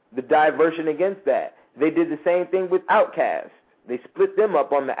the diversion against that. They did the same thing with Outkast. They split them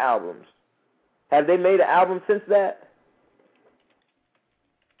up on the albums. Have they made an album since that?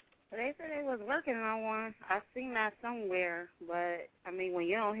 They said they was working on one. I seen that somewhere, but I mean, when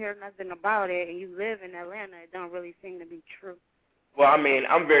you don't hear nothing about it and you live in Atlanta, it don't really seem to be true. Well, I mean,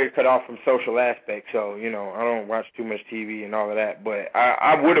 I'm very cut off from social aspects, so, you know, I don't watch too much TV and all of that, but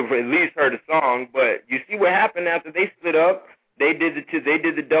I would have at least heard a song. But you see what happened after they split up? They did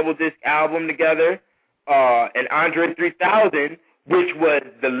the double disc album together, and Andre 3000, which was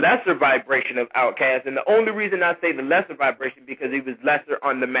the lesser vibration of Outkast. And the only reason I say the lesser vibration because he was lesser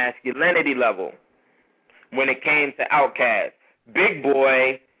on the masculinity level when it came to Outkast. Big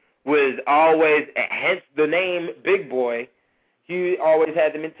Boy was always, hence the name Big Boy. He always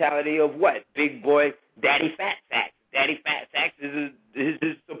had the mentality of what? Big Boy, Daddy Fat Sacks. Daddy Fat Sacks is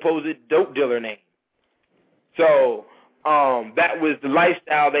his supposed dope dealer name. So that was the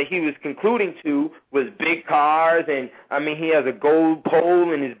lifestyle that he was concluding to, was big cars, and, I mean, he has a gold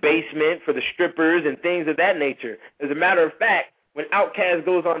pole in his basement for the strippers and things of that nature. As a matter of fact, when Outkast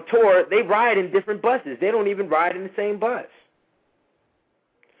goes on tour, they ride in different buses. They don't even ride in the same bus.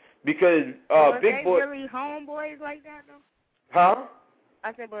 Because Big Boy... Was they really homeboys like that, though? Huh?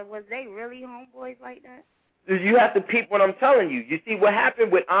 I said, but was they really homeboys like that? You have to peep what I'm telling you. You see, what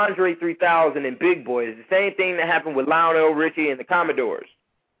happened with Andre 3000 and Big Boy is the same thing that happened with Lionel Richie and the Commodores.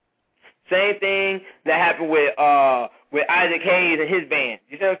 Same thing that happened with Isaac Hayes and his band.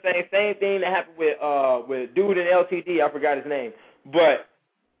 You see what I'm saying? Same thing that happened with dude in LTD. I forgot his name. But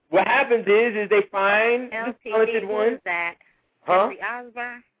what happens is they find the talented one. Who is that? Huh? Jeffrey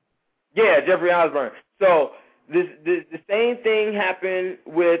Osborne? Yeah, Jeffrey Osborne. So the same thing happened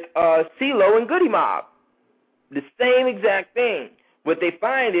with CeeLo and Goody Mob. The same exact thing. What they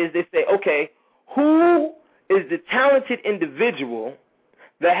find is they say, okay, who is the talented individual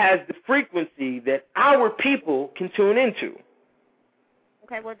that has the frequency that our people can tune into?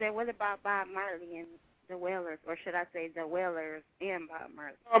 Okay, well, then what about Bob Marley and the Wailers, or should I say the Wailers and Bob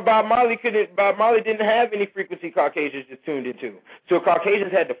Marley? Bob Marley didn't have any frequency Caucasians just tuned into. So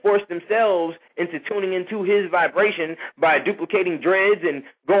Caucasians had to force themselves into tuning into his vibration by duplicating dreads and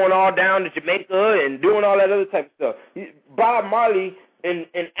going all down to Jamaica and doing all that other type of stuff. Bob Marley, in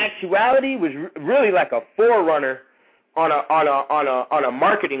actuality, was really like a forerunner on a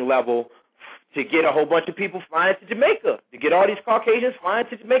marketing level to get a whole bunch of people flying to Jamaica, to get all these Caucasians flying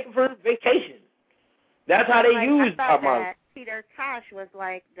to Jamaica for vacation. That's how they used Bob Marley. Peter Tosh was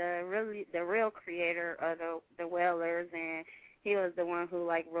like the real creator of the Wailers, and he was the one who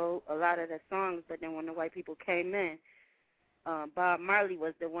like wrote a lot of the songs. But then when the white people came in, Bob Marley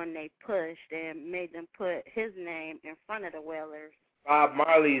was the one they pushed and made them put his name in front of the Wailers. Bob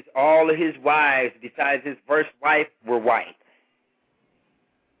Marley's, all of his wives, besides his first wife, were white.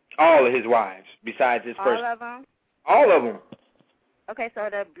 All of his wives, besides his first. All of them? All of them. Okay, so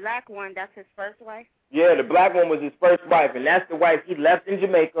the black one, that's his first wife? Yeah, the black one was his first wife, and that's the wife he left in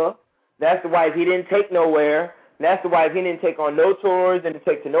Jamaica. That's the wife he didn't take nowhere. That's the wife he didn't take on no tours and to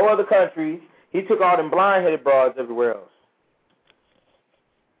take to no other countries. He took all them blind-headed broads everywhere else.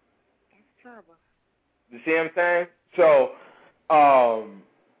 That's terrible. You see what I'm saying? So,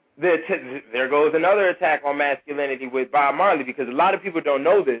 there goes another attack on masculinity with Bob Marley, because a lot of people don't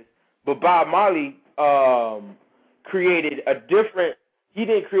know this, but Bob Marley created a different, he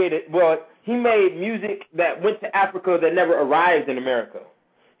didn't create it, well, he made music that went to Africa that never arrived in America.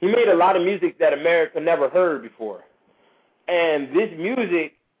 He made a lot of music that America never heard before. And this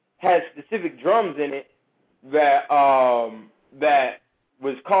music has specific drums in it that that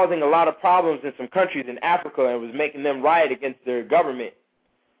was causing a lot of problems in some countries in Africa and was making them riot against their government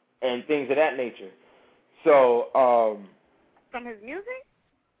and things of that nature. So, from his music?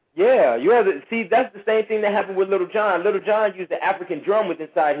 Yeah, you have to see. That's the same thing that happened with Little John. Little John used the African drum with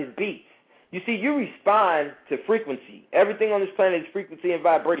inside his beats. You see, you respond to frequency. Everything on this planet is frequency and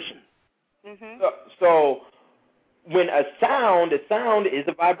vibration. Mm-hmm. So when a sound is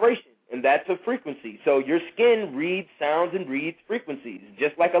a vibration, and that's a frequency. So your skin reads sounds and reads frequencies,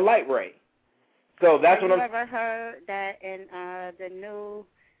 just like a light ray. So that's what I'm. Have you ever heard that in the new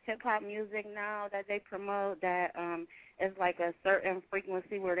hip-hop music now that they promote that it's like a certain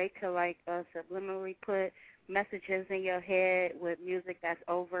frequency where they could like subliminally put messages in your head with music that's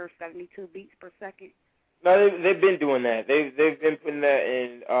over 72 beats per second? No, they've been doing that. They've been putting that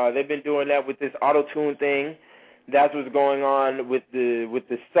in. They've been doing that with this auto-tune thing. That's what's going on with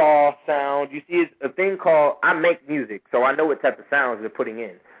the saw sound. You see, it's a thing called, I make music, so I know what type of sounds they're putting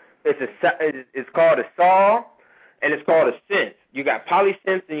in. It's called a saw, and it's called a synth. You got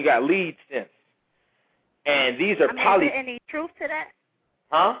polysynths and you got lead synths. And these are Is there any truth to that?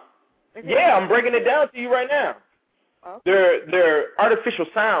 Huh? Yeah, I'm breaking it down to you right now. Okay. They're artificial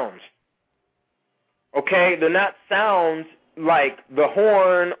sounds. Okay? They're not sounds like the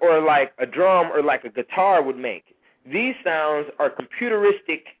horn or like a drum or like a guitar would make. These sounds are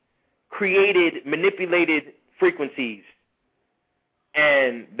computeristic, created, manipulated frequencies.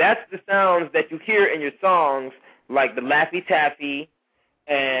 And that's the sounds that you hear in your songs, like the Laffy Taffy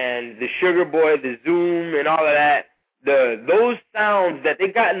and the Sugar Boy, the Zoom, and all of that. Those sounds that they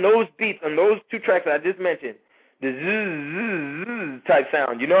got in those beats on those two tracks that I just mentioned, the zzz type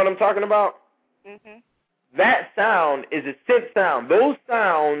sound. You know what I'm talking about? Mm-hmm. That sound is a synth sound. Those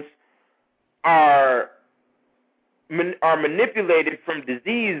sounds are manipulated from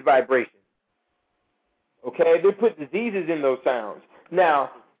disease vibrations. Okay? They put diseases in those sounds.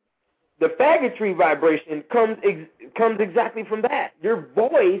 Now, the faggotry vibration comes exactly from that. Your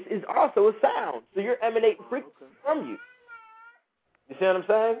voice is also a sound, so you're emanating frequency from you. You see what I'm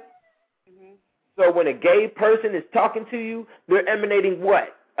saying? Mm-hmm. So when a gay person is talking to you, they're emanating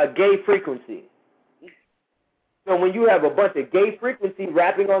what? A gay frequency. So when you have a bunch of gay frequency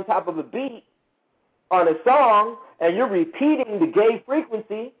rapping on top of a beat on a song, and you're repeating the gay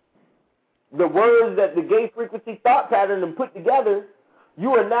frequency, the words that the gay frequency thought pattern and put together,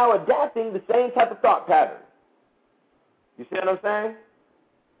 you are now adapting the same type of thought pattern. You see what I'm saying?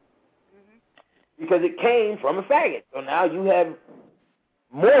 Mm-hmm. Because it came from a faggot. So now you have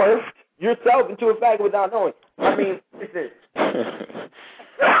morphed yourself into a faggot without knowing. I mean, listen.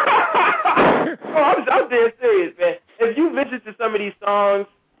 I'm dead serious, man. If you listen to some of these songs,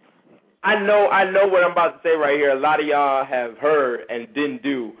 I know what I'm about to say right here. A lot of y'all have heard and didn't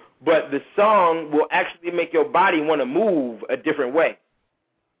do. But the song will actually make your body want to move a different way.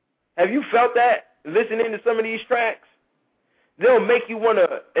 Have you felt that listening to some of these tracks? They'll make you want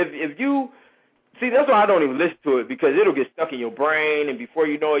to, if you, see, that's why I don't even listen to it, because it'll get stuck in your brain, and before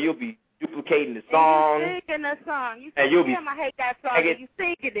you know it, you'll be duplicating the song. And you singing the song. You and say, damn, I hate that song, and you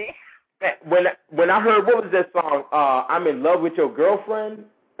singing it. When I heard, what was that song, I'm in love with your girlfriend,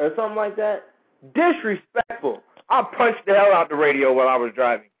 or something like that? Disrespectful. I punched the hell out the radio while I was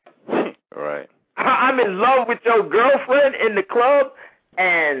driving. Right. I'm in love with your girlfriend in the club,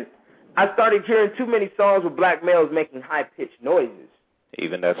 and I started hearing too many songs with black males making high-pitched noises.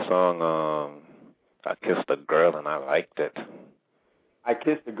 Even that song, I Kissed a Girl and I Liked It. I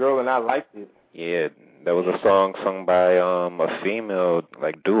Kissed a Girl and I Liked It. Yeah, there was a song sung by a female,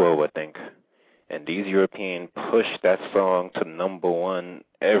 like, duo, I think. And these Europeans pushed that song to #1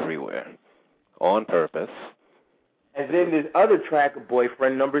 everywhere on purpose. And then this other track,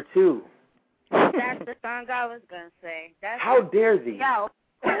 Boyfriend Number 2. That's the song I was going to say. How dare thee? Yo,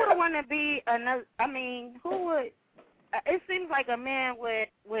 who would want to be another, I mean, who would, it seems like a man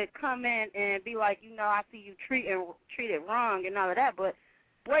would come in and be like, you know, I see you treated wrong and all of that, but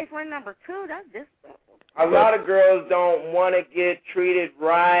Boyfriend Number 2, that's disrespectful. A lot of girls don't want to get treated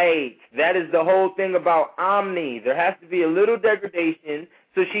right. That is the whole thing about Omni. There has to be a little degradation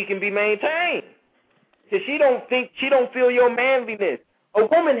so she can be maintained. Because she don't feel your manliness. A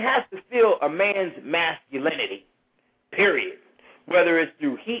woman has to feel a man's masculinity, period. Whether it's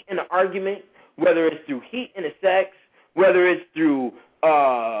through heat in an argument, whether it's through heat in a sex, whether it's through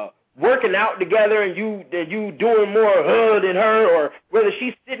working out together and you doing more than her, or whether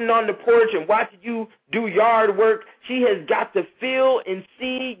she's sitting on the porch and watching you do yard work, she has got to feel and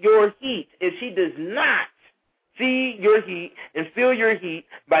see your heat. If she does not see your heat and feel your heat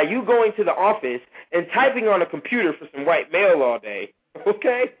by you going to the office and typing on a computer for some white male all day,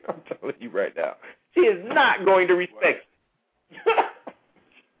 okay? I'm telling you right now, she is not going to respect you.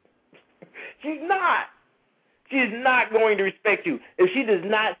 She's not. She is not going to respect you. If she does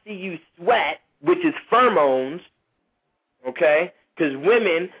not see you sweat, which is pheromones, okay, because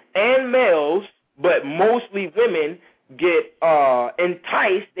women and males, but mostly women, get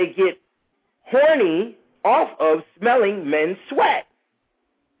enticed, they get horny off of smelling men's sweat.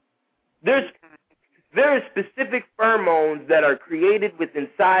 There are specific pheromones that are created within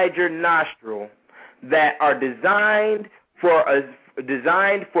inside your nostril that are designed for a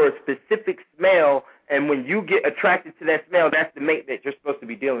specific smell, and when you get attracted to that smell, that's the mate that you're supposed to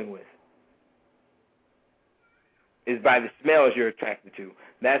be dealing with. Is by the smells you're attracted to.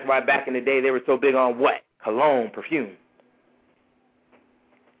 That's why back in the day they were so big on what? Cologne, perfume.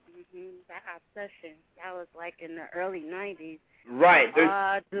 That obsession. That was like in the early 90s. Right.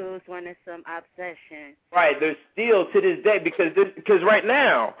 All dudes wanted some obsession. Right. There's still to this day because right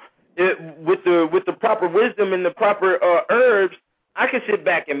now, with the proper wisdom and the proper herbs, I can sit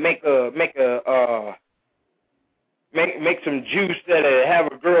back and make some juice that have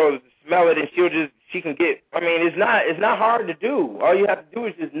a girl smell it and she can get. I mean, it's not hard to do. All you have to do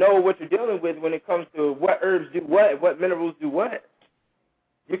is just know what you're dealing with when it comes to what herbs do what minerals do what.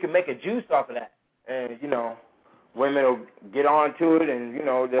 You can make a juice off of that, and women will get on to it, and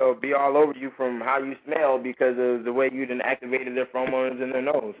they'll be all over you from how you smell because of the way you done activated their pheromones in their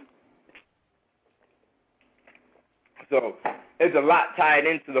nose. So there's a lot tied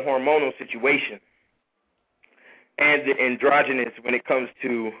into the hormonal situation and the androgynous when it comes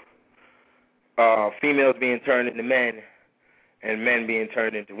to females being turned into men and men being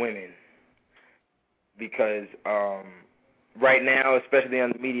turned into women. Because right now, especially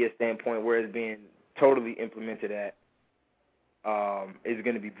on the media standpoint, where it's being totally implemented at, is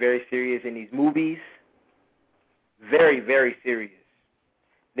going to be very serious in these movies. Very, very serious.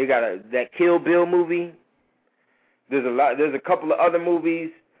 They got that Kill Bill movie. There's a couple of other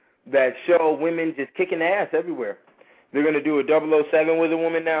movies that show women just kicking ass everywhere. They're going to do a 007 with a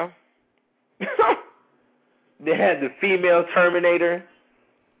woman now. They had the female Terminator.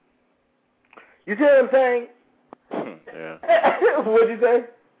 You see what I'm saying? Yeah. What'd you say?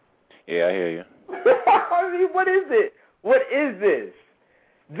 Yeah, I hear you. I mean, what is it? What is this?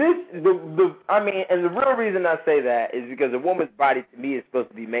 And the real reason I say that is because a woman's body, to me, is supposed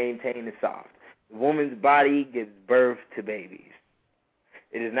to be maintained and soft. The woman's body gives birth to babies.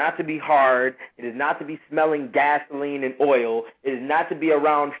 It is not to be hard. It is not to be smelling gasoline and oil. It is not to be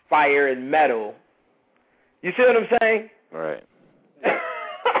around fire and metal. You see what I'm saying? Right.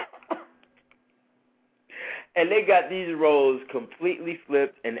 And they got these roles completely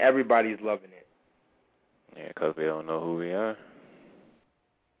flipped, and everybody's loving it. Yeah, because they don't know who we are.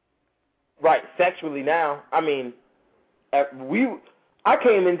 Right, sexually now. I mean, I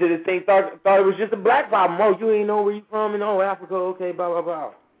came into this thing, thought it was just a black problem. Oh, you ain't know where you from, and Africa, okay, blah, blah,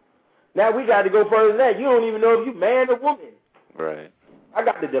 blah. Now we got to go further than that. You don't even know if you man or woman. Right. I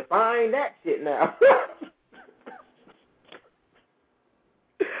got to define that shit now.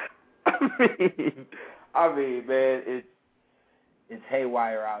 I mean, man, it's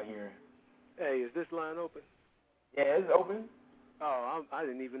haywire out here. Hey, is this line open? Yeah, it's open. Oh, I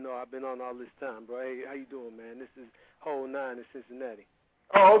didn't even know I've been on all this time, bro. Hey, how you doing, man? This is Hole 9 in Cincinnati.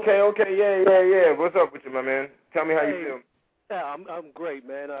 Oh, okay, yeah. What's up with you, my man? Tell me how you feel. Yeah, I'm great,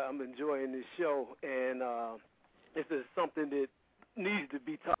 man. I'm enjoying this show, and this is something that needs to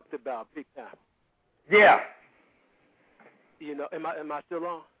be talked about big time. Yeah. Am I still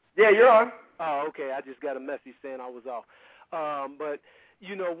on? Yeah, you're on. Oh, okay. I just got a message saying I was off. But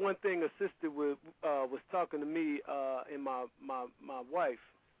one thing a sister was talking to me and my wife,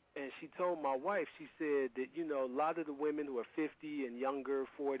 and she told my wife, she said that a lot of the women who are 50 and younger,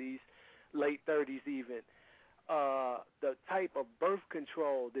 40s, late 30s even, the type of birth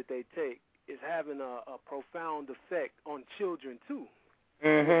control that they take is having a profound effect on children too.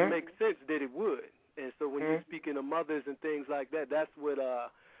 Mm-hmm. It makes sense that it would. And so when you're speaking of mothers and things like that, that's what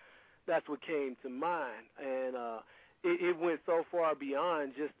that's what came to mind. And it went so far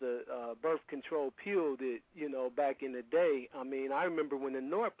beyond just a birth control pill that, you know, back in the day. I mean, I remember when the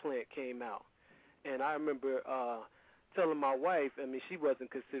Norplant came out, and I remember telling my wife, I mean, she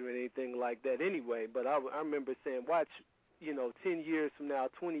wasn't considering anything like that anyway, but I remember saying, watch, you know, 10 years from now,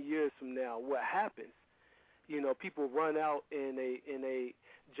 20 years from now, what happens? You know, people run out and they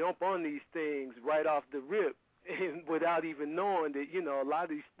jump on these things right off the rip and without even knowing that, you know, a lot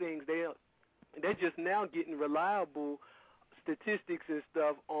of these things, they're just now getting reliable statistics and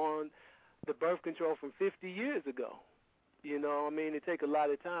stuff on the birth control from 50 years ago. You know, I mean, it takes a lot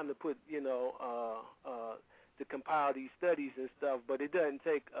of time to put, you know, to compile these studies and stuff, but it doesn't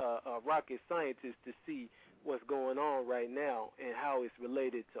take a rocket scientist to see what's going on right now and how it's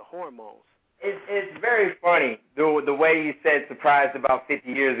related to hormones. It's very funny, the way you said surprised about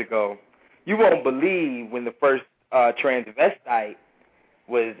 50 years ago. You won't believe when the first transvestite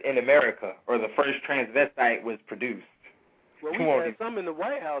was in America, or the first transvestite was produced. Well, we've had some in the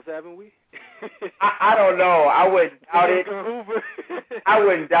White House, haven't we? I don't know. I wouldn't doubt it. I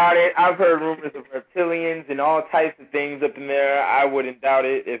wouldn't doubt it. I've heard rumors of reptilians and all types of things up in there. I wouldn't doubt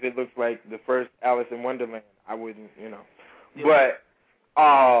it if it looks like the first Alice in Wonderland. I wouldn't, you know. Yeah. But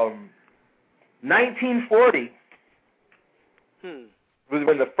 1940 was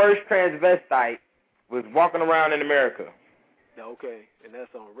when the first transvestite was walking around in America. Okay, and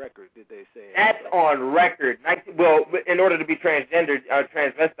that's on record, did they say? That's on record. Well, in order to be transgender,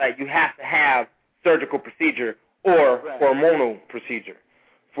 transvestite, you have to have surgical procedure or hormonal procedure.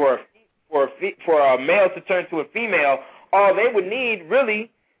 For a male to turn to a female, all they would need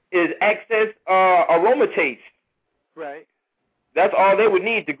really is excess aromatase. Right. That's all they would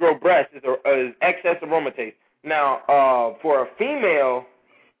need to grow breasts is excess aromatase. Now, for a female,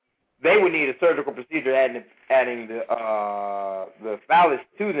 they would need a surgical procedure adding the phallus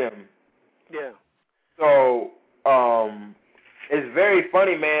to them. Yeah. So it's very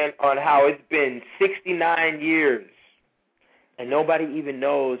funny, man, on how it's been 69 years, and nobody even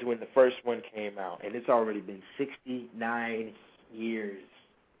knows when the first one came out, and it's already been 69 years.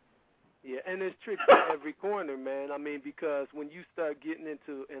 Yeah, and there's tricks in every corner, man. I mean, because when you start getting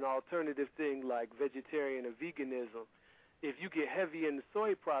into an alternative thing like vegetarian or veganism, if you get heavy in the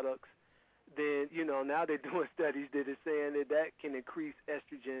soy products, then, you know, now they're doing studies that are saying that can increase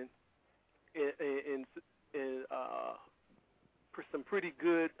estrogen in some pretty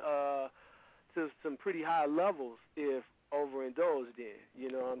good, to some pretty high levels if overindulged in. You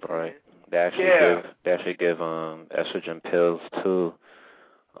know what I'm saying? Right. They actually give estrogen pills to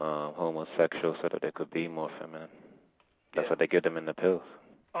homosexuals so that they could be more feminine. That's what they give them in the pills.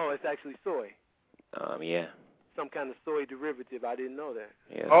 Oh, it's actually soy. Yeah. Some kind of soy derivative. I didn't know that.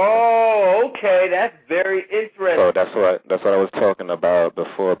 Yeah. Oh, okay. That's very interesting. So that's what I was talking about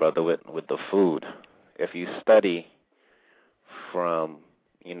before, brother, with the food. If you study from,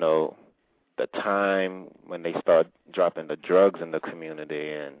 you know, the time when they start dropping the drugs in the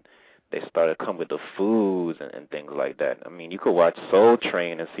community and they started coming with the foods and things like that. I mean, you could watch Soul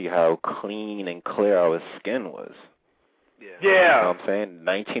Train and see how clean and clear our skin was. Yeah. You know what I'm saying?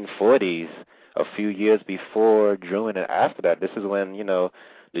 1940s, a few years before, during, and after that. This is when, you know,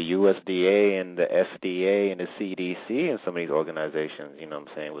 the USDA and the FDA and the CDC and some of these organizations, you know what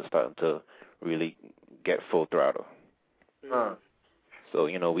I'm saying, was starting to really get full throttle. So,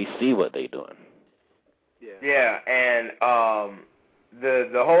 you know, we see what they're doing. Yeah, and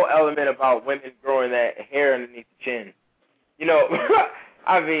the whole element about women growing that hair underneath the chin. You know,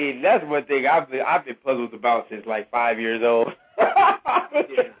 I mean, that's one thing I've been puzzled about since like 5 years old. Yeah.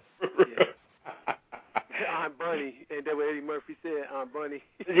 Aunt Bunny, ain't that what Eddie Murphy said? Aunt Bunny.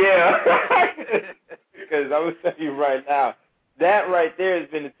 Yeah. Because I'm going to tell you right now, that right there has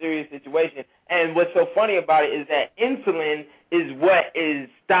been a serious situation. And what's so funny about it is that insulin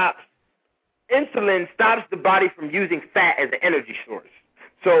stops the body from using fat as an energy source.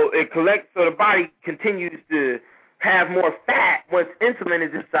 So the body continues to have more fat once insulin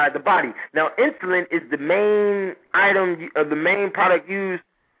is inside the body. Now, insulin is the main the main product used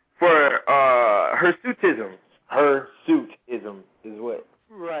for hirsutism. Hirsutism is what?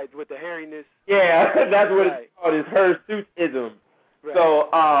 Right, with the hairiness. Yeah, that's what it's called, is hirsutism. Right.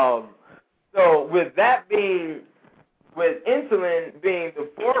 So with that being, with insulin being the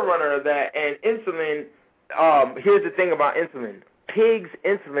forerunner of that, and insulin, here's the thing about insulin. Pig's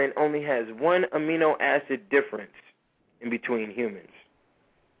insulin only has one amino acid difference in between humans.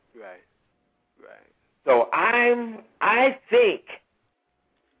 Right. So I think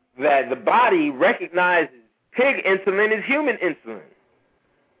that the body recognizes pig insulin as human insulin.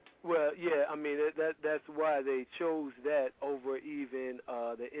 Well, yeah, I mean that's why they chose that over even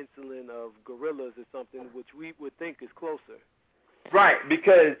the insulin of gorillas or something, which we would think is closer. Right,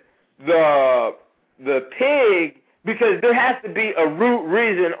 because the pig, because there has to be a root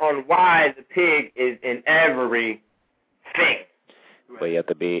reason on why the pig is in every thing. But you have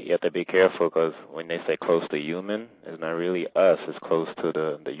to be careful, because when they say close to human, it's not really us. It's close to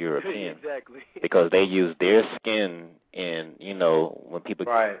the European. Exactly. Because they use their skin in, when people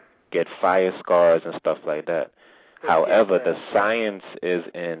Right. get fire scars and stuff like that. However, the science is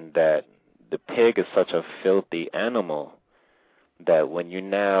in that the pig is such a filthy animal that when you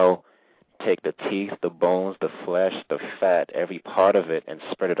now take the teeth, the bones, the flesh, the fat, every part of it, and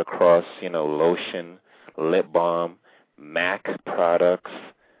spread it across, lotion, lip balm, MAC products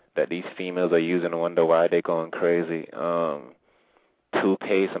that these females are using and wonder why they're going crazy,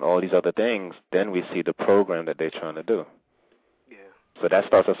 toothpaste and all these other things, then we see the program that they're trying to do. Yeah. So that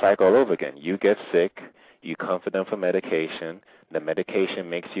starts a cycle all over again. You get sick, you come for them for medication, the medication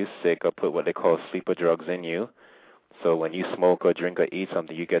makes you sick or put what they call sleeper drugs in you. So when you smoke or drink or eat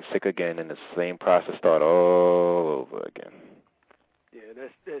something, you get sick again, and the same process starts all over again. Yeah,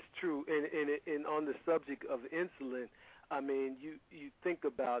 that's true. And on the subject of insulin, I mean, you think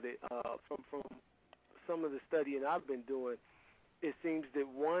about it from some of the studying I've been doing. It seems that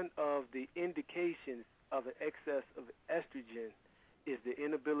one of the indications of an excess of estrogen is the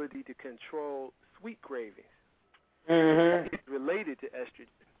inability to control sweet cravings. Mm-hmm. It's related to estrogen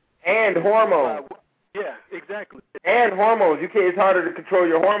And hormones. Yeah, exactly. And hormones. It's harder to control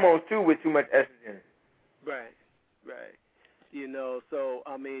your hormones too with too much estrogen. Right. So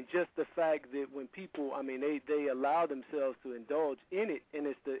I mean, just the fact that when people, I mean, they allow themselves to indulge in it, and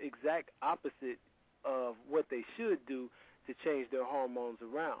it's the exact opposite of what they should do to change their hormones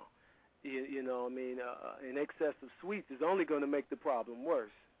around. An excess of sweets is only going to make the problem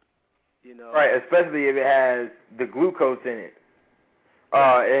worse. Right, especially if it has the glucose in it.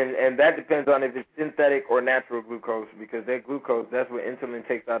 And that depends on if it's synthetic or natural glucose, because that glucose, that's what insulin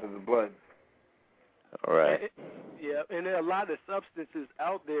takes out of the blood. All right. And there are a lot of substances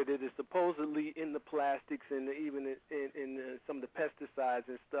out there that are supposedly in the plastics and even in some of the pesticides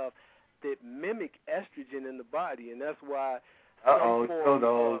and stuff that mimic estrogen in the body, and that's why.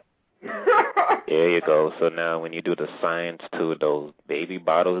 There you go. So now when you do the science to those baby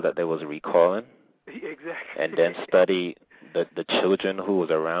bottles that they was recalling, exactly, and then study the children who was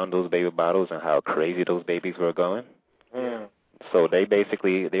around those baby bottles and how crazy those babies were going. Mm. So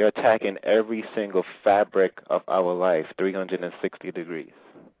they're attacking every single fabric of our life, 360 degrees.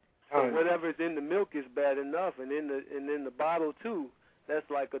 So whatever's in the milk is bad enough, and in the bottle too. That's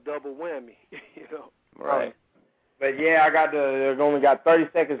like a double whammy, Right. But yeah, I've only got 30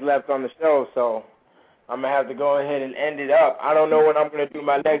 seconds left on the show, so I'm gonna have to go ahead and end it up. I don't know when I'm gonna do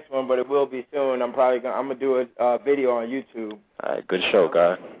my next one, but it will be soon. I'm gonna do a video on YouTube. All right, good show,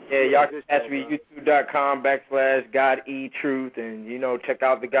 God. Yeah, y'all can catch me youtube.com/GodETruth, and check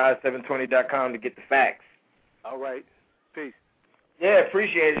out thegod720.com to get the facts. All right, peace. Yeah,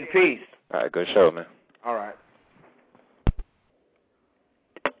 appreciate it. Peace. All right, good show, man. All right.